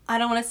 I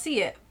don't want to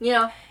see it.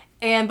 Yeah.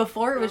 And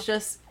before, it was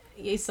just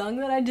Yesung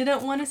that I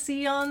didn't want to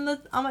see on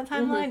my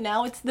timeline.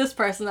 Now it's this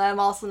person that I'm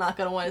also not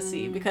going to want to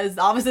see, because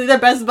obviously they're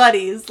best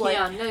buddies. Like,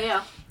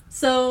 yeah.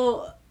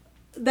 So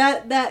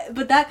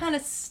that kind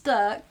of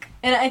stuck,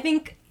 and I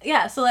think,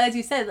 yeah, so as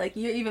you said, like,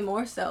 you're even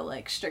more so,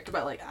 like, strict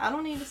about, like, I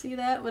don't need to see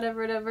that,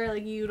 whatever,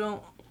 like, you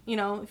don't,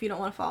 if you don't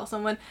want to follow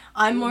someone.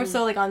 I'm more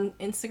so, like, on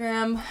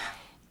Instagram,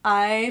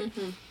 I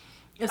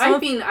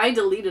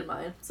deleted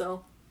mine,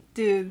 so.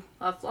 Dude.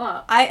 That's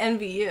not. I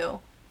envy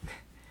you.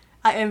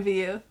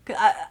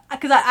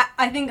 Because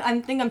I think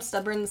I'm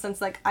stubborn in the sense,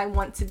 like, I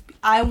want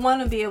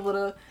to be able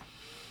to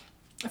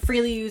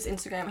freely use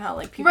Instagram how,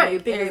 like, people are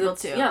able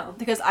to. Yeah.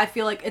 Because I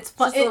feel like it's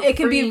fun. It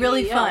can be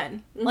really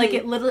fun. Mm-hmm. Like,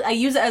 it literally, I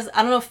use it as,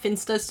 I don't know if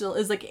Finsta still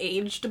is, like,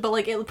 aged, but,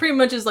 like, it pretty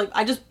much is, like,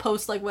 I just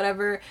post, like,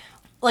 whatever,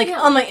 like,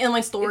 on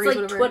my stories, it's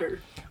like whatever.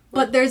 Twitter.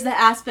 But there's the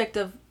aspect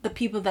of the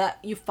people that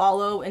you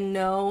follow and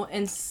know,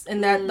 and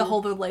that the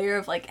whole layer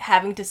of, like,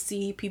 having to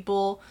see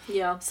people.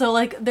 Yeah. So,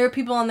 like, there are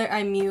people on there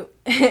I mute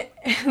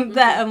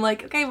that I'm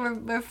like, okay,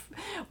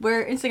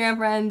 we're Instagram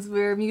friends,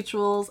 we're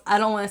mutuals. I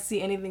don't want to see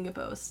anything you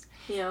post.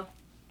 Yeah.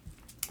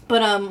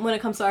 But when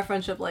it comes to our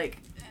friendship, like,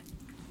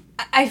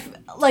 I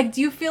like,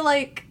 do you feel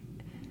like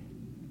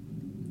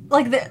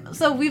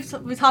so we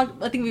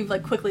talked, I think we've,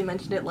 like, quickly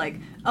mentioned it, like,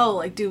 oh,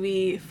 like, do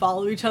we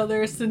follow each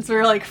other since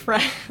we're, like,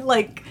 friends,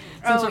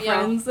 since we're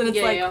friends, and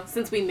it's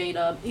since we made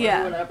up,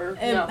 or whatever,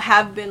 and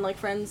have been, like,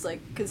 friends,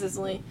 like,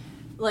 consistently,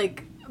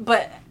 like,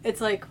 but it's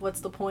like,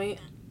 what's the point?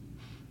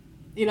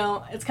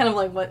 It's kind of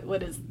like,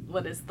 what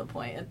is the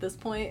point at this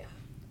point?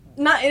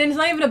 And it's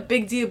not even a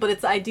big deal, but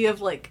it's the idea of,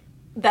 like,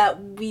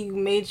 that we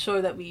made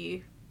sure that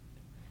we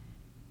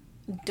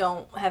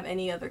don't have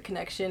any other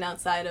connection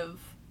outside of,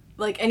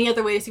 like, any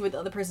other way to see what the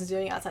other person's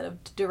doing outside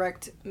of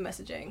direct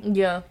messaging.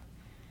 Yeah.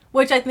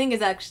 Which I think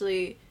is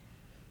actually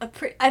I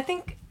feel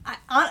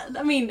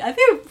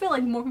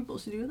like more people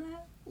should do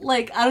that.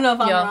 Like, I don't know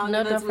if I'm wrong,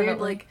 if that's weird.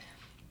 Like,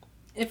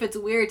 if it's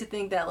weird to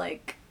think that,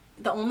 like,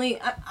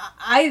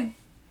 I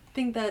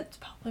think that's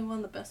probably one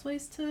of the best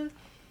ways to,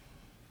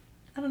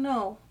 I don't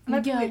know. It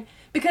might be weird.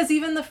 Because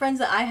even the friends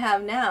that I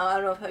have now, I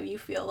don't know how you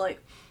feel,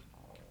 like,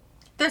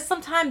 there's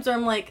some times where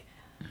I'm like,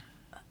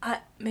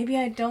 maybe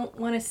I don't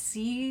want to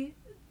see,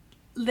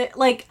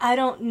 like, I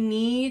don't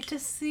need to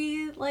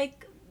see,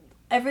 like,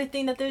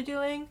 everything that they're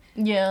doing.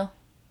 Yeah.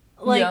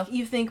 Like,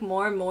 you think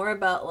more and more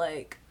about,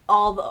 like,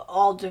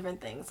 all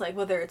different things, like,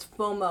 whether it's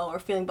FOMO or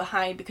feeling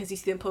behind because you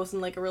see them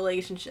posting, like, a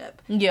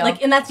relationship. Yeah.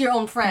 Like, and that's your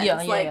own friends.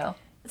 Yeah,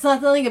 it's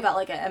not something about,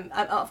 like,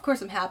 of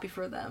course I'm happy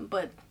for them,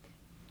 but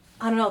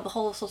I don't know, the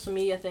whole social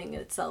media thing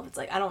itself, it's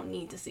like, I don't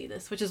need to see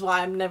this, which is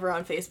why I'm never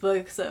on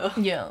Facebook, so.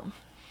 Yeah.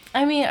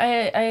 I mean,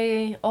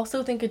 I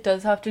also think it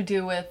does have to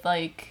do with,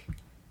 like,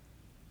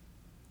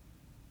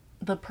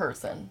 the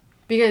person.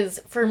 Because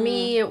for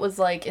me, it was,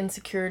 like,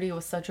 insecurity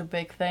was such a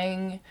big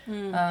thing.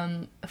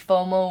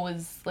 FOMO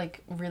was,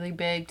 like, really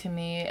big to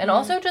me. And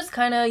also just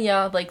kind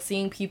of, like,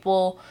 seeing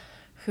people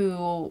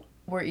who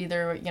were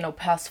either,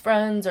 past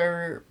friends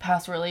or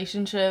past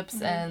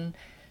relationships and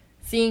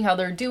seeing how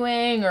they're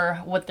doing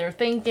or what they're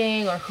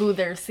thinking or who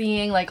they're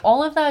seeing. Like,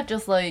 all of that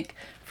just, like,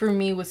 for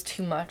me was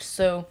too much.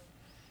 So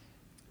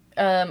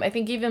I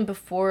think even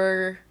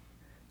before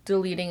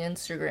deleting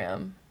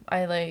Instagram,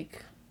 I,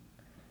 like,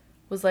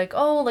 was like,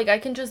 oh, like, I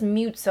can just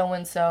mute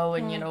so-and-so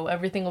and,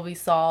 everything will be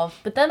solved.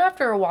 But then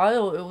after a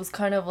while, it was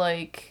kind of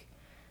like,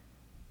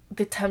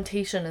 the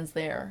temptation is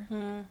there.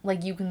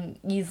 Like, you can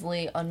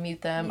easily unmute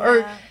them.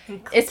 Or,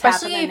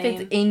 especially if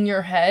it's in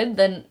your head,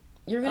 then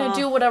you're going to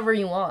do whatever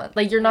you want.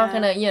 Like, you're not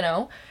going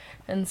to,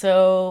 And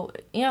so,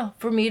 yeah,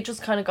 for me, it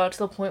just kind of got to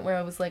the point where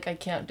I was like, I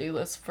can't do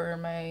this for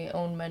my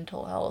own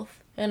mental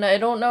health. And I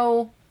don't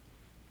know.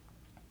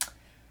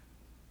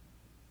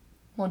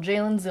 Well,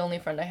 Jalen's the only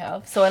friend I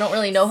have, so I don't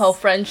really know how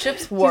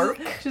friendships work.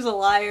 She's a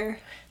liar.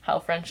 How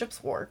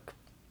friendships work.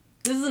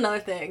 this is another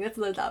thing. That's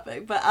another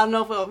topic. But I don't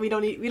know if we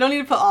don't need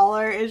to put all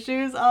our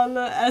issues on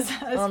the as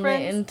on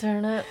friends. The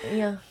internet.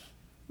 Yeah.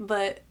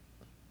 But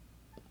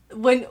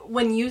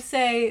when you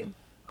say,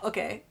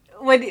 okay,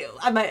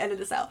 I might edit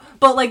this out.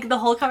 But like the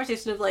whole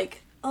conversation of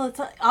like, oh, it's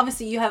not,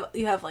 obviously you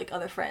have like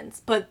other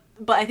friends, but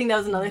I think that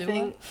was another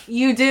thing.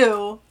 You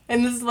do,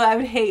 and this is what I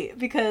would hate,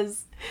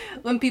 because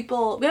when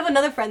people, we have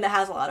another friend that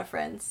has a lot of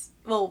friends.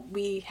 Well,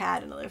 we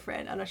had another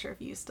friend. I'm not sure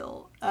if you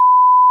still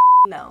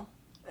no.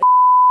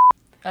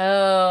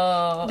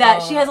 Oh.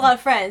 That she has a lot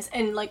of friends,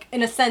 and like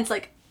in a sense,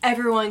 like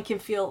everyone can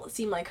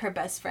seem like her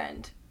best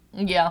friend.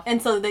 Yeah. And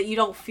so that you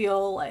don't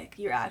feel like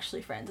you're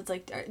actually friends. It's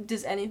like,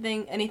 does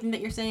anything that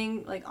you're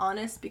saying, like,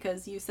 honest?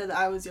 Because you said that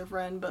I was your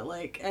friend, but,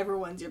 like,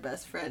 everyone's your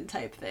best friend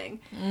type thing.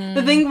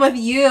 The thing with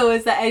you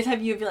is that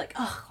anytime you'd be like,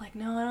 oh, like,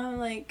 no, I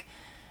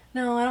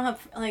don't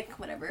have, like,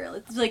 whatever.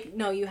 It's like,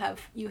 no, you have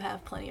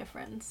plenty of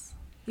friends.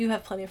 You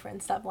have plenty of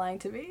friends. Stop lying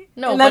to me.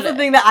 No, and that's the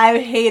thing that I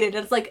hated.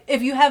 It's like,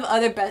 if you have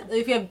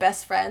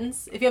best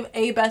friends, if you have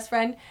a best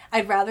friend,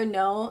 I'd rather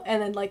know,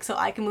 and then like so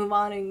I can move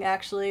on and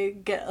actually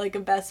get like a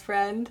best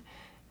friend.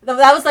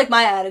 That was like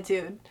my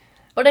attitude.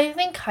 But I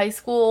think high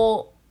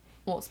school,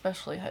 well,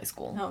 especially high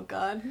school. Oh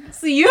God.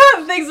 So you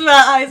have things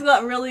about high school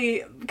that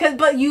really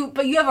but you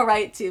have a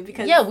right to,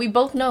 because yeah, we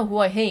both know who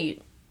I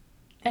hate.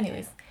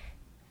 Anyways,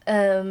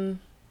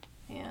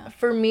 yeah.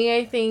 For me,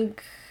 I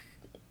think.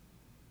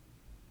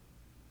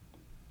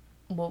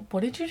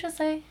 What did you just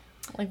say?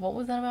 Like, what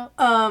was that about?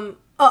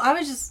 I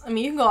was just, I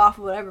mean, you can go off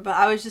of whatever, but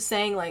I was just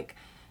saying, like...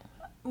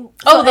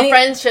 So the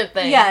friendship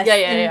thing. Yes,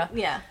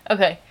 Yeah.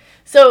 Okay.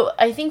 So,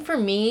 I think for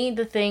me,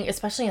 the thing,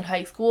 especially in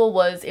high school,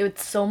 was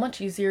it's so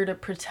much easier to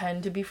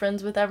pretend to be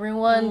friends with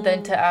everyone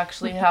than to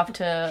actually have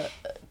to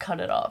cut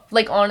it off.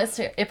 Like,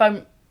 honestly, if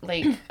I'm,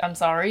 like, I'm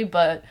sorry,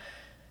 but...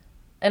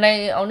 And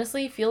I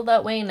honestly feel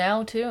that way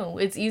now, too.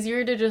 It's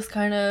easier to just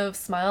kind of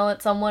smile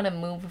at someone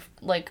and move,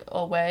 like,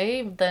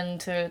 away than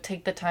to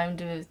take the time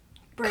to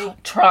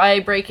try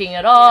breaking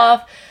it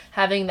off,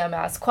 having them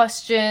ask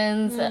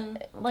questions,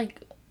 like,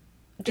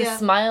 just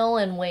smile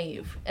and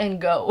wave and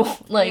go,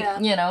 like,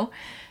 you know?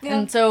 Yeah.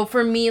 And so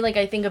for me, like,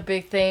 I think a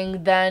big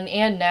thing then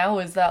and now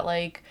is that,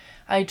 like,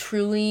 I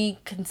truly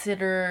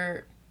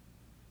consider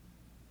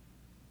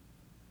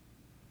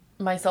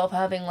myself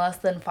having less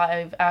than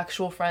 5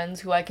 actual friends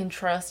who I can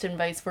trust and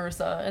vice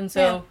versa. And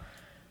so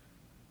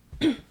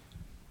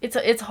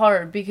it's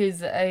hard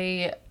because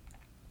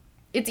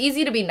it's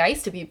easy to be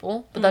nice to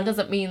people, but that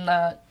doesn't mean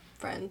that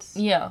friends.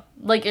 Yeah.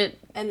 Like it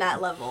and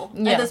that level.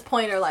 Yeah. At this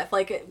point in our life,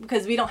 like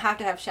because we don't have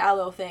to have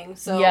shallow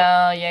things. So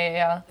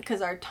yeah.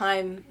 Because our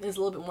time is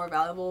a little bit more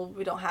valuable.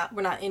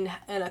 We're not in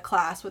a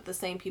class with the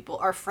same people,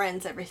 our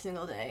friends every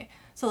single day.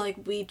 So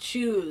like we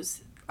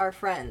choose our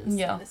friends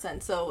in a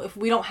sense. So if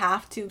we don't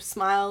have to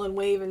smile and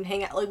wave and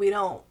hang out, like we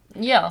don't.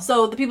 Yeah.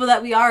 So the people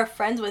that we are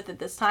friends with at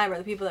this time are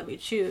the people that we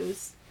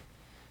choose.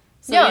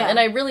 So, and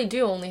I really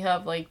do only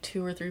have like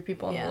 2 or 3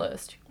 people on the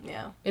list.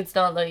 Yeah. It's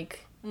not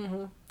like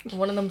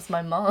one of them's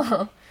my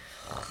mom.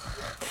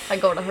 I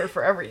go to her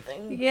for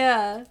everything.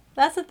 Yeah.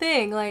 That's the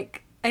thing.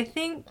 Like I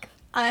think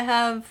I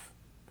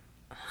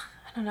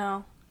don't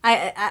know.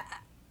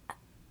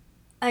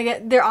 I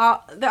get there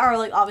are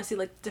like obviously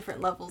like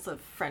different levels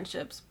of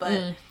friendships, but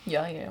it's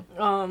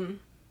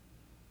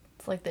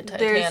like the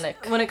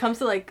Titanic. When it comes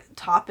to like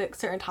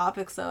certain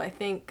topics though, I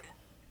think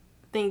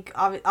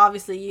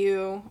obviously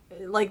you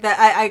like that.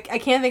 I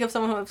can't think of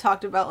someone who I've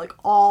talked about like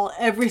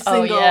every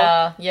single.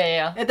 Oh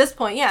yeah. At this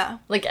point, yeah.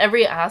 Like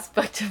every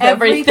aspect of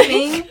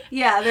everything.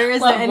 Yeah, there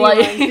isn't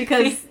anyone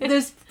because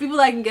there's people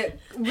that I can get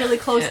really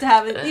close to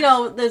having. You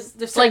know, there's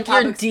certain like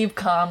topics. Your deep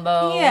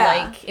combo,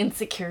 like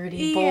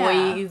insecurity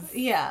boys.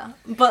 Yeah,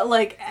 but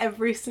like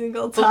every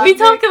single topic. But we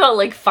talk about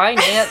like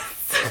finance.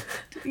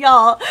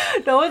 Y'all,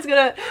 no one's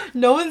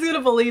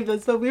gonna believe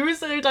this, but we were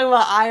sitting here talking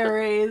about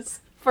IRAs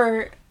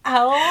for.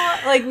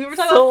 Like we were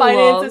talking about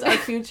finances, our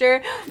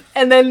future,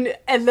 and then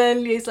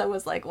Yesung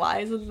was like, "Why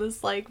isn't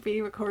this like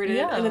being recorded?"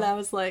 Yeah. And then I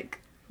was like,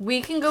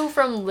 "We can go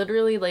from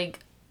literally like,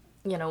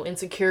 you know,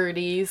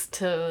 insecurities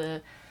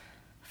to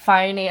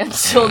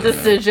financial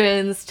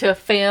decisions to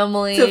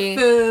family to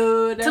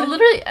food to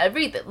literally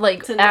everything,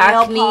 like to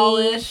acne." Nail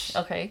polish.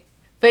 Okay,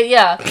 but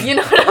yeah, you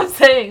know what I'm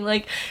saying.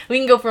 Like we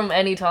can go from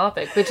any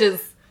topic, which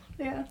is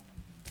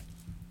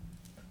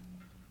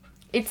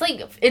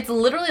It's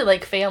literally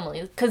like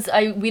family, because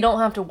we don't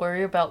have to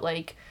worry about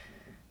like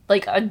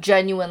a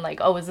genuine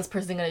like, oh, is this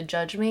person gonna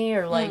judge me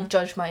or like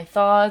judge my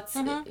thoughts,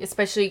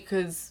 especially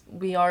because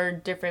we are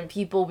different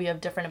people, we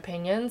have different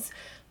opinions,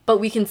 but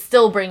we can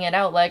still bring it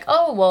out like,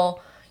 oh well,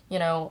 you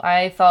know,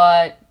 I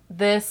thought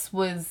this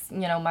was,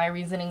 you know, my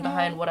reasoning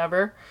behind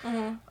whatever.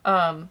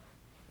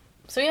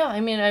 So yeah, I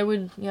mean, I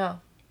would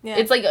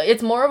it's like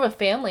it's more of a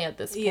family at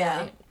this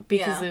point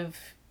because of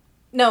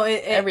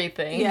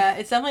everything. Yeah,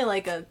 it's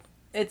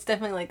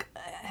definitely like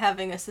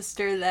having a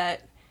sister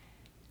that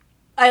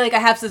I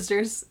have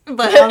sisters,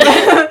 but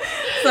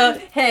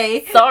so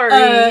hey, sorry,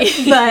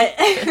 but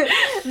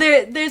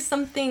there's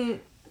some things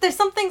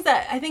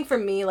that I think for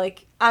me,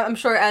 like I'm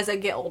sure as I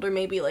get older,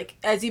 maybe, like,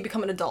 as you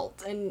become an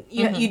adult and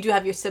you do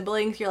have your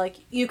siblings, you're like,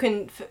 you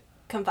can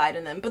confide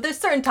in them. But there's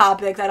certain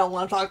topics I don't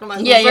want to talk to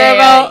my sister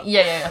about.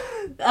 Yeah.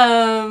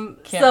 Can't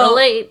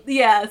relate.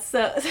 Yeah,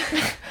 so...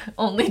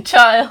 Only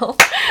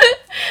child.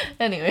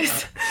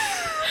 Anyways.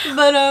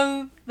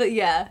 But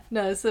yeah,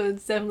 no, so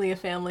it's definitely a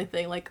family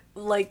thing.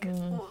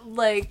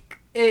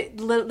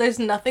 There's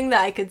nothing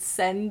that I could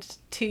send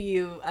to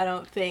you, I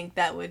don't think,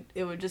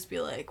 it would just be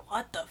like,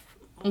 what the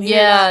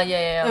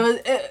Yeah. It was,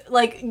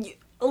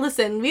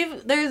 listen,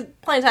 there's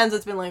plenty of times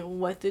it's been like,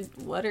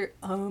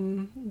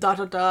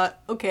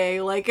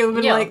 okay, like, it would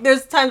been like,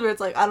 there's times where it's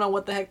like, I don't know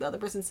what the heck the other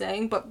person's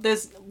saying, but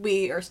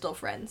we are still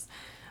friends.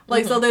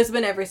 Like, so there's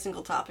been every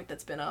single topic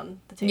that's been on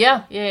the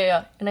table.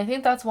 Yeah. And I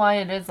think that's why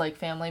it is, like,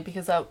 family,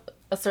 because at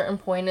a certain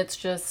point, it's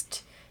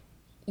just,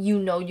 you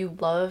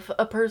love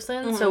a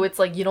person, so it's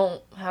like, you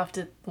don't have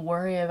to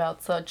worry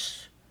about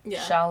such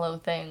shallow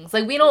things.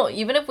 Like,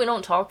 even if we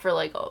don't talk for,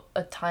 like,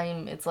 a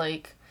time, it's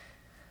like...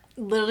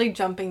 Literally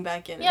jumping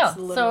back in. Yeah,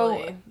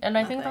 and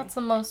I think that's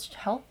the most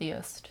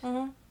healthiest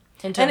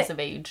in terms of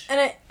age.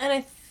 And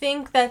I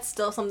think that's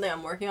still something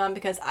I'm working on,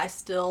 because I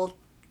still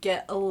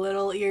get a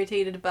little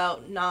irritated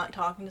about not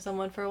talking to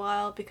someone for a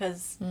while,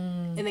 because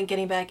and then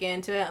getting back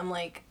into it, I'm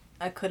like,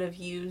 I could have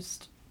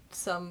used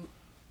some,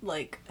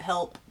 like,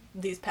 help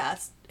these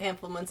past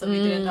handful of months that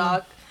we didn't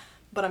talk,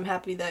 but I'm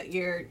happy that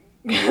you're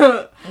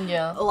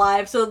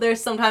alive. So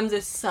there's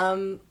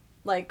some,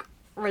 like,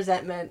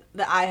 resentment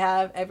that I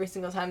have every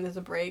single time there's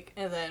a break,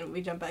 and then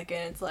we jump back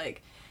in. It's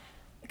like,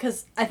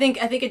 because I think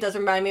it does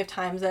remind me of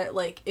times that,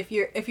 like, if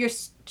you're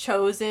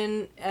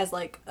chosen as,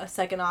 like, a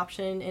second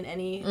option in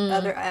any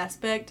other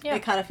aspect,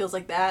 it kind of feels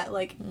like that.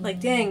 Like,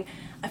 dang,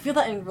 I feel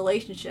that in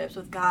relationships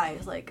with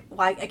guys. Like,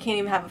 why I can't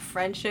even have a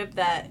friendship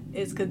that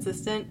is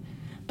consistent.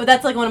 But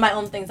that's, like, one of my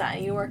own things that I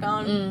need to work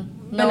on.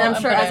 No, and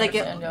I'm sure as I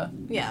get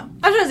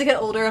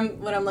older,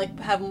 when I'm, like,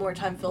 have more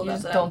time filled up.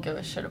 You just don't give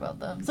a shit about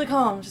them. It's like,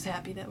 oh, I'm just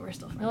happy that we're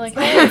still friends. You're like,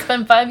 hey, it's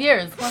been 5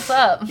 years. What's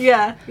up?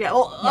 Yeah.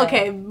 Well,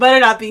 okay, better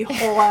not be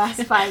whole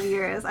ass 5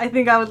 years. I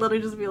think I would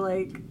literally just be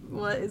like,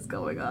 what is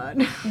going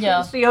on?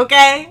 Yeah. Is she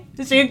okay?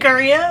 Is she in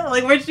Korea?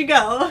 Like, where'd she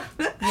go?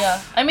 Yeah.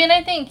 I mean,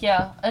 I think,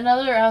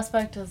 another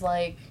aspect is,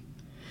 like,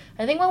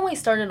 I think when we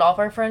started off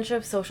our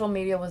friendship, social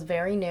media was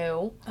very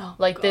new. Oh,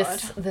 like, God.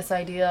 this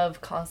idea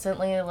of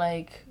constantly,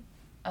 like,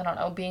 I don't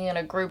know, being in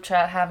a group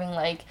chat, having,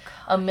 like,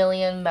 a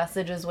million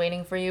messages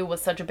waiting for you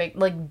was such a big,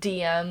 like,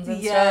 DMs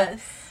and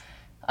stuff.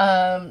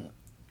 And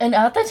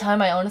at the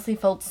time, I honestly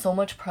felt so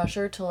much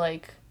pressure to,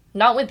 like,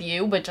 not with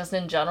you, but just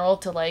in general,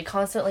 to, like,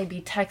 constantly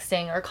be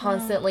texting or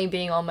constantly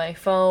being on my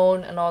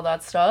phone and all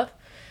that stuff.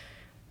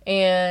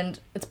 And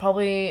it's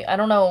probably, I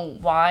don't know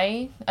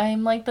why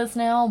I'm like this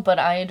now, but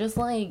I just,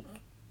 like,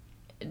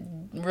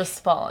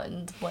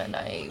 respond when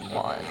I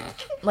want.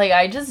 Like,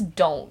 I just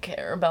don't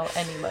care about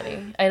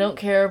anybody. I don't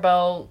care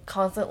about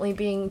constantly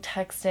being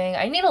texting.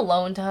 I need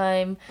alone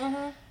time.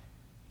 And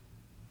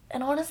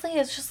honestly,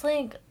 it's just,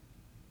 like,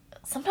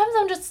 sometimes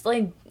I'm just,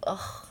 like,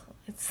 ugh,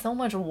 it's so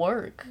much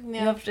work. You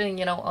have to,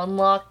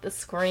 unlock the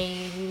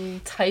screen,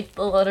 type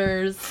the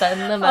letters,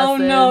 send the message. Oh,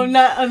 no,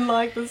 not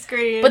unlock the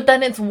screen. But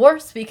then it's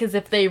worse, because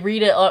if they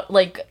read it,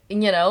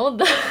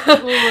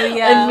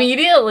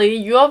 immediately,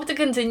 you have to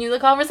continue the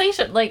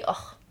conversation. Like,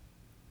 ugh.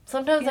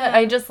 Sometimes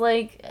I just,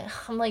 like,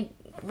 I'm like,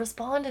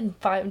 respond in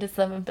 5 to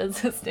 7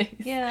 business days.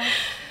 Yeah.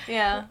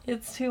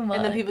 It's too much.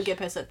 And then people get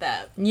pissed at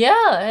that.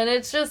 Yeah, and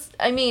it's just,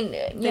 I mean,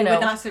 they would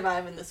not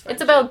survive in this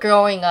friendship. It's about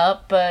growing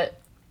up, but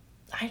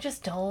I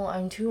just don't.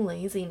 I'm too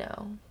lazy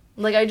now.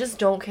 Like, I just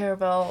don't care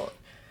about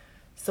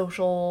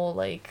social,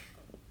 like...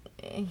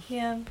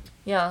 Yeah.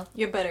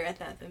 You're better at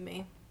that than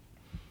me.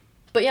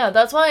 But yeah,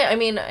 that's why, I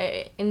mean,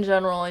 in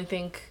general, I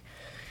think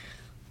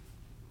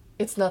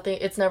it's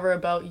never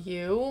about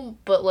you,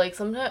 but, like,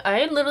 sometimes,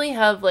 I literally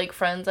have, like,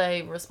 friends I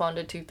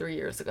responded to 3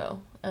 years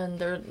ago,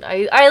 and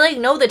I like,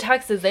 know the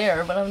text is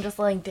there, but I'm just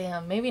like,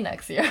 damn, maybe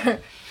next year.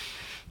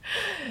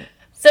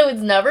 So it's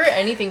never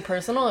anything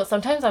personal.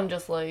 Sometimes I'm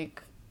just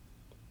like,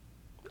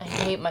 I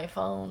hate my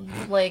phone.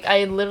 Like,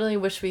 I literally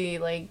wish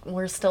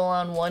we're still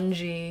on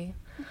 1G.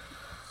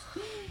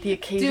 The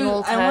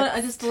occasional text.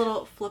 I just a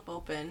little flip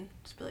open.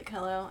 Just be like,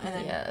 hello, and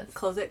then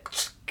close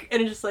it.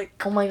 And it's just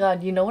like... Oh my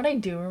God, you know what I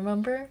do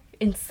remember?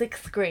 In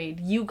 6th grade,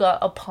 you got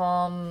a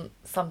Palm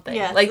something.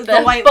 Yes, like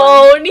the white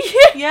phone. One.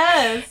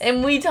 Yes.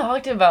 And we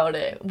talked about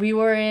it. We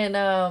were in,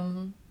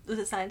 Was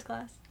it science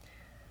class?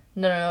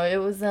 No, it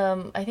was,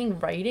 I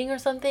think writing or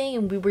something,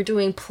 and we were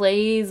doing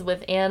plays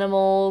with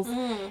animals,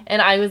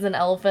 and I was an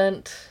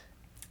elephant.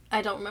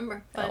 I don't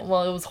remember. But...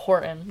 well, it was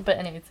Horton, but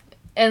anyways.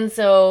 And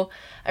so,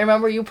 I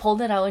remember you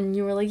pulled it out, and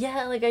you were like,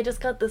 yeah, like, I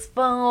just got this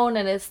phone,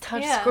 and it's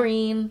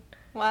touchscreen.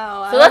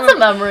 Wow. So that's a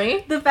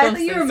memory. The fact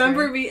that you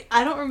remember me,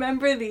 I don't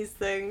remember these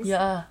things.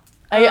 Yeah.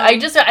 I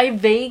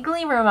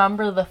vaguely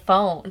remember the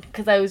phone,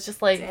 because I was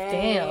just like,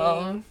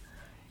 damn.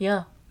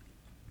 Yeah.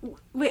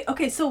 Wait,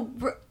 okay, so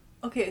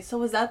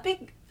was that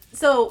big?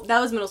 So, that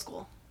was middle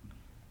school.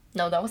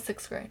 No, that was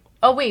 6th grade.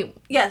 Oh, wait.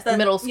 Yes, that's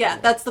middle school. Yeah,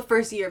 that's the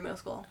first year of middle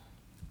school.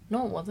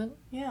 No, it wasn't.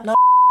 Yeah. No.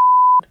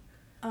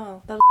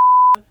 Oh, that was...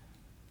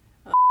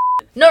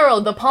 No,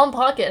 the Palm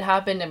Pocket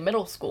happened in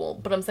middle school,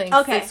 but I'm saying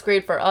 6th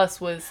grade for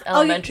us was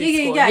elementary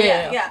school.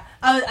 Yeah.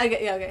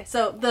 Okay.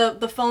 So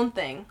the phone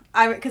thing,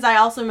 because I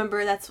also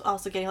remember that's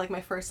also getting like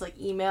my first like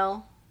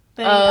email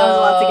thing. I was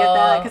allowed to get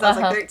that because I was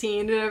like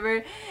 13 or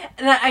whatever,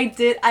 and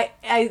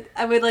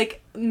I would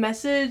like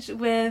message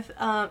with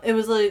it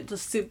was like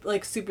just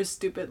super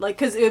stupid, like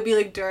because it would be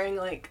like during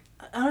like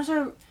I don't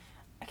know,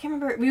 I can't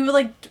remember,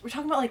 we're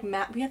talking about like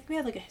math, we had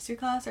like a history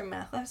class or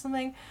math class or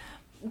something.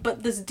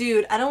 But this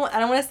dude, I don't want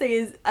to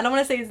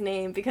say his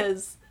name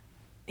because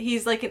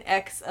he's like an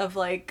ex of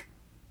like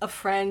a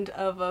friend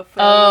of a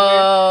friend.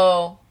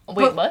 Oh,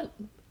 wait, what?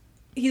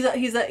 He's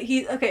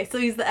okay. So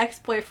he's the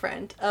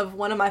ex-boyfriend of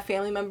one of my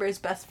family members'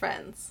 best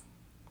friends.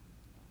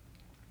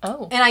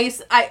 Oh. And I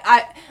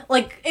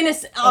like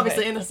innocent,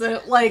 obviously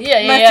innocent, like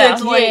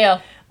message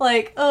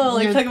like oh,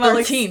 like talking about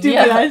like stupid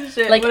ass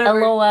shit, like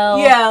whatever. LOL.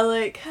 Yeah,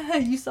 like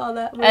you saw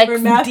that whatever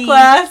math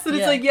class, and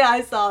it's like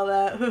I saw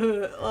that,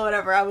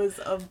 whatever. I was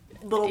a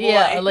little boy.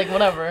 Yeah, like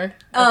whatever.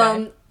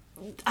 Okay.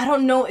 I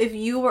don't know if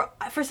you were.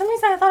 For some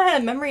reason, I thought I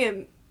had a memory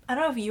of. I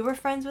don't know if you were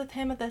friends with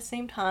him at the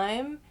same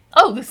time.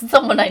 Oh, this is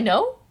someone I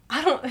know?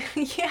 I don't.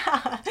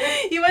 Yeah,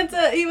 he went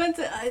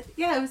to.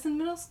 Yeah, it was in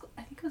middle school.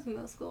 I think it was in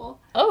middle school.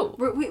 Oh.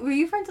 Were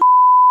you friends?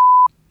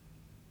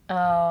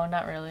 Oh,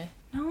 not really.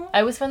 No?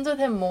 I was friends with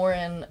him more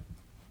in...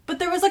 But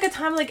there was, like, a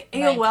time, like,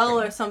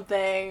 AOL or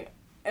something.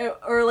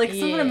 Or, like,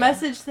 some kind of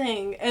message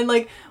thing. And,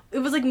 like, it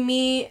was, like,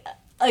 me...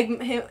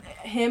 Like,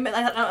 him, and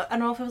I don't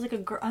know if it was, like, a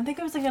girl. I think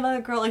it was, like, another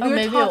girl. Like,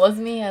 maybe it was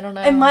me. I don't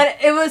know.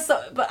 It was so...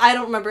 But I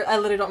don't remember. I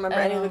literally don't remember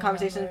any of the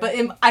conversations. But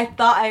I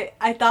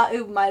thought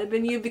it might have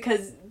been you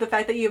because the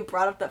fact that you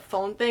brought up that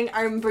phone thing,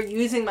 I remember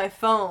using my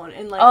phone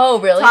and, like... Oh,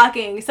 really?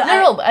 Talking. So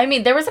no, I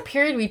mean, there was a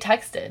period we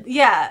texted.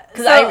 Yeah.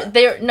 Because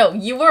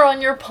you were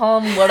on your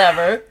Palm,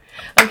 whatever.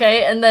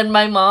 Okay, and then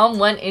my mom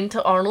went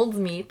into Arnold's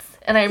Meats,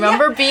 and I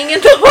remember being in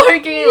the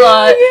parking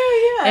lot,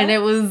 and it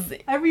was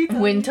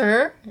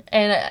winter,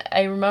 and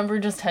I remember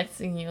just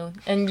texting you,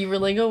 and you were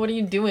like, oh, what are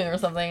you doing, or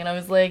something, and I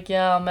was like,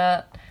 yeah, I'm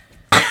at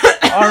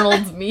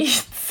Arnold's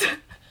Meats.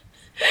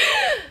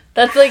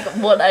 That's, like,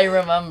 what I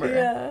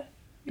remember.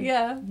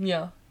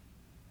 Yeah.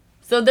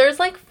 So there's,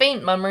 like,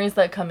 faint memories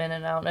that come in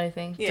and out, I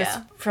think, just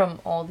from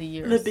all the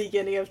years. The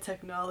beginning of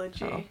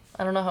technology. Oh,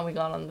 I don't know how we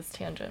got on this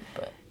tangent,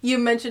 but... You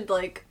mentioned,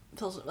 like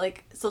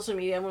social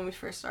media when we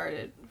first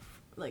started,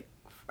 like,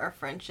 our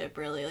friendship,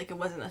 really. Like, it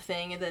wasn't a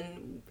thing, and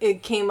then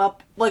it came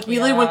up, like, we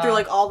literally went through,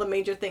 like, all the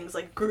major things,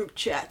 like, group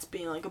chats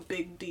being, like, a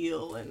big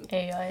deal, and...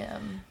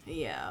 AIM.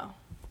 Yeah.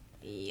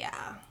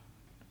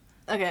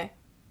 Okay.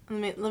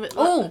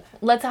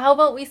 How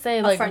about we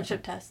say, like... A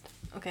friendship test.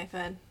 Okay, go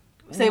ahead.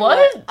 Say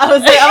what? I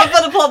was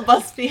about to pull up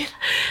BuzzFeed.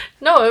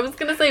 No, I was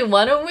gonna say,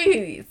 why don't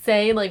we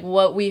say, like,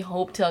 what we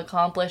hope to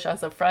accomplish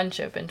as a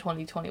friendship in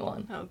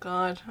 2021? Oh,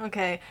 God.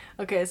 Okay,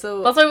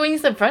 so... That's why when you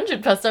said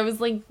friendship test, I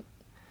was like,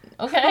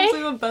 okay. I was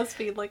like on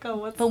BuzzFeed, like, oh,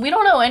 what's... But we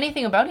don't know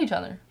anything about each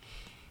other.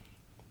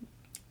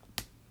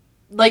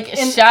 Like,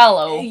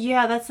 shallow.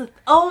 Yeah, that's and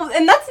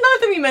that's another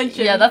thing we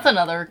mentioned. Yeah, that's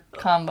another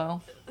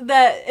combo.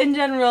 That, in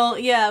general,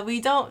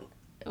 we don't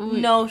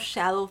know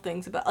shallow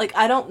things about... Like,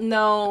 I don't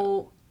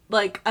know...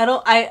 Like,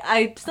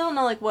 I still don't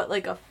know, like, what,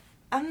 like, I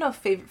don't know,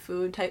 favorite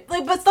food type,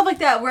 like, but stuff like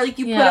that, where, like,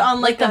 you put it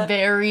on, like the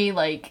very,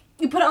 like...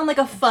 You put it on, like,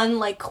 a fun,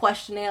 like,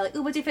 questionnaire, like,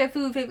 ooh, what's your favorite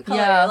food, favorite color?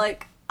 Yeah.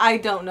 Like, I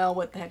don't know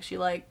what the heck she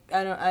like.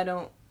 I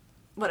don't,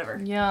 whatever.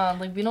 Yeah,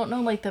 like, we don't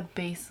know, like, the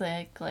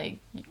basic, like,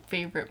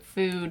 favorite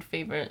food,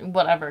 favorite,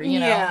 whatever, you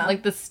know?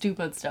 Like, the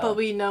stupid stuff. But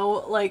we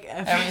know, like,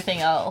 everything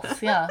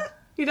else, yeah.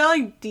 You know,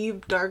 like,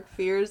 deep, dark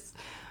fears.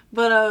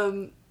 But,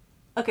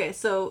 okay,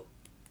 so...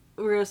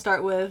 We're going to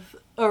start with,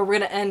 or we're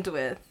going to end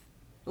with,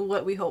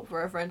 what we hope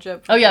for our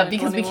friendship. Oh, yeah,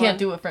 because we can't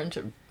do a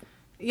friendship.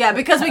 Yeah,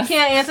 because we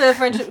can't answer the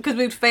friendship, because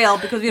we'd fail,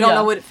 because we don't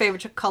know what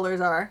favorite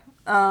colors are.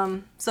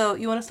 So,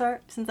 you want to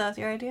start, since that's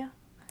your idea?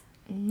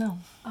 No.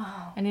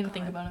 Oh, I need to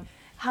think about it.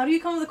 How do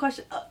you come with a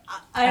question?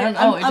 I don't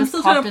know, I'm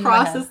still trying to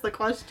process the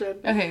question.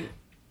 Okay.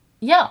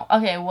 Yeah,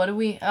 okay, what do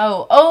we,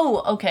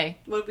 okay.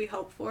 What do we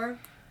hope for?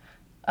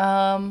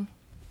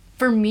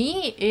 For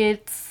me,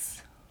 it's...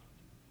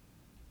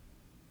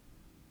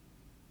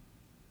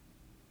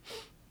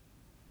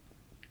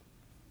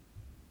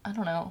 I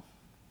don't know.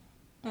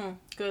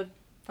 Good.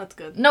 That's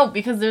good. No,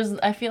 because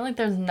I feel like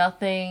there's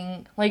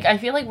nothing, like, I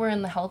feel like we're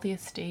in the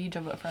healthiest stage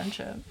of a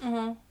friendship.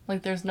 Mm-hmm.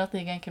 Like, there's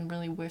nothing I can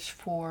really wish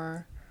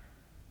for,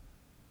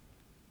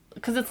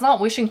 because it's not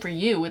wishing for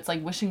you, it's,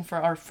 like, wishing for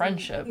our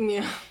friendship.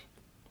 Yeah.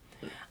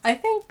 I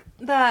think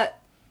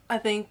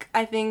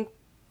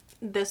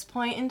this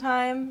point in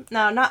time,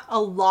 now, not a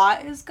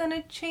lot is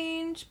gonna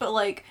change, but,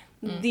 like,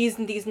 these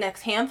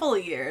next handful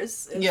of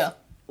years is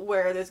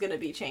where there's gonna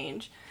be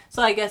change.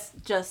 So I guess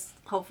just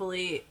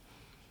hopefully,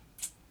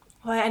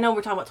 well, I know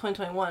we're talking about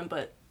 2021,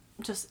 but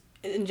just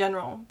in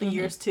general, the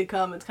years to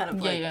come, it's kind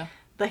of like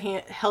the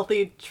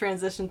healthy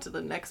transition to the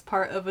next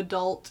part of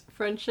adult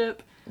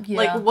friendship. Yeah,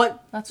 like,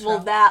 what will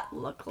that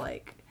look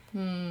like?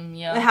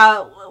 Yeah.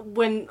 How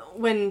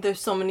when there's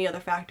so many other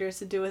factors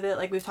to do with it,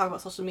 like we've talked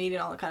about social media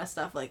and all that kind of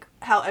stuff, like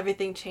how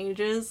everything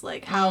changes,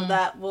 like how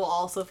that will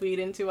also feed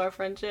into our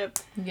friendship.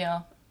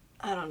 Yeah.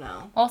 I don't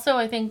know. Also,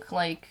 I think,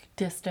 like,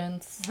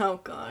 distance. Oh,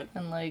 God.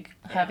 And, like,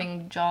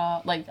 having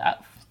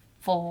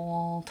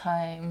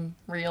full-time,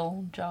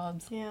 real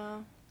jobs.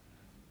 Yeah.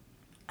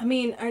 I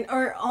mean,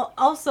 or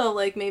also,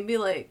 like, maybe,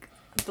 like,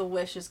 the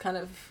wish is kind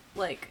of,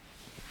 like,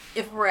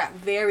 if we're at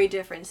very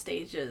different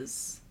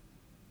stages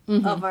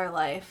of our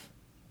life,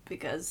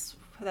 because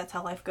that's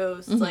how life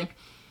goes, it's, like,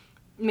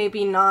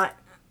 maybe not...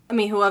 I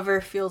mean,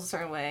 whoever feels a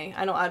certain way,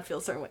 I know I'd feel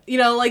a certain way. You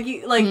know, like,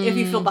 if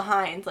you feel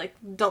behind, like,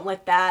 don't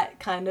let that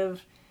kind of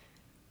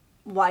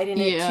widen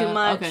it too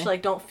much. Okay.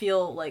 Like, don't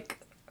feel, like,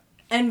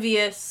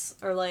 envious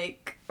or,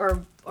 like,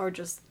 or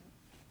just,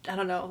 I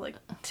don't know, like,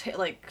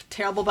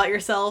 terrible about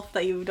yourself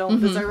that you don't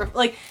deserve.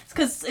 Like,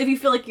 because if you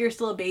feel like you're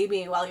still a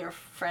baby while your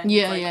friend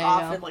is,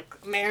 often,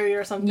 like, married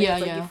or something, it's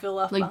like you feel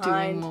left behind.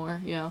 Like, doing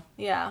more,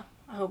 Yeah.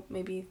 I hope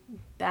maybe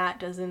that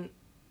doesn't...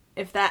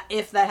 If that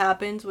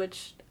happens,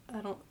 which...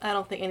 I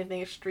don't think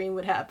anything extreme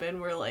would happen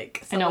where,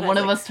 like... I know, one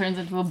of us turns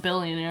into a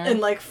billionaire. And,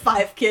 like,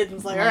 5 kids and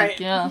it's like, alright.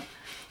 Yeah.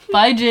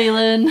 Bye,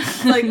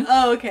 Jalen. Like,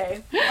 oh,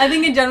 okay. I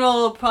think in general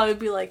it'll probably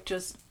be, like,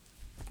 just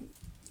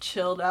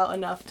chilled out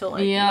enough to,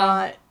 like,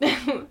 not...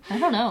 I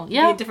don't know.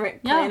 Yeah. Be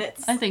different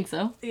planets. I think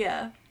so.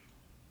 Yeah.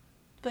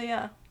 But,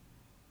 yeah.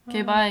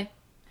 Okay, bye.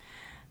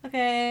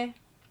 Okay.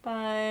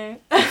 Bye.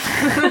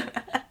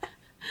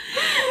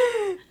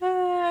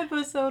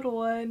 Episode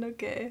 1,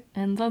 okay.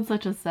 Ends on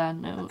such a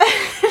sad note.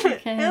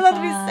 Okay, it lets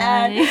me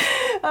sad.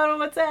 I don't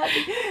know what's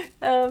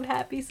happy.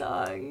 Happy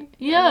song.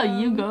 Yeah,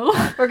 you go.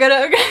 We're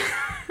gonna...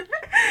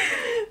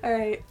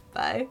 Alright,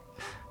 bye.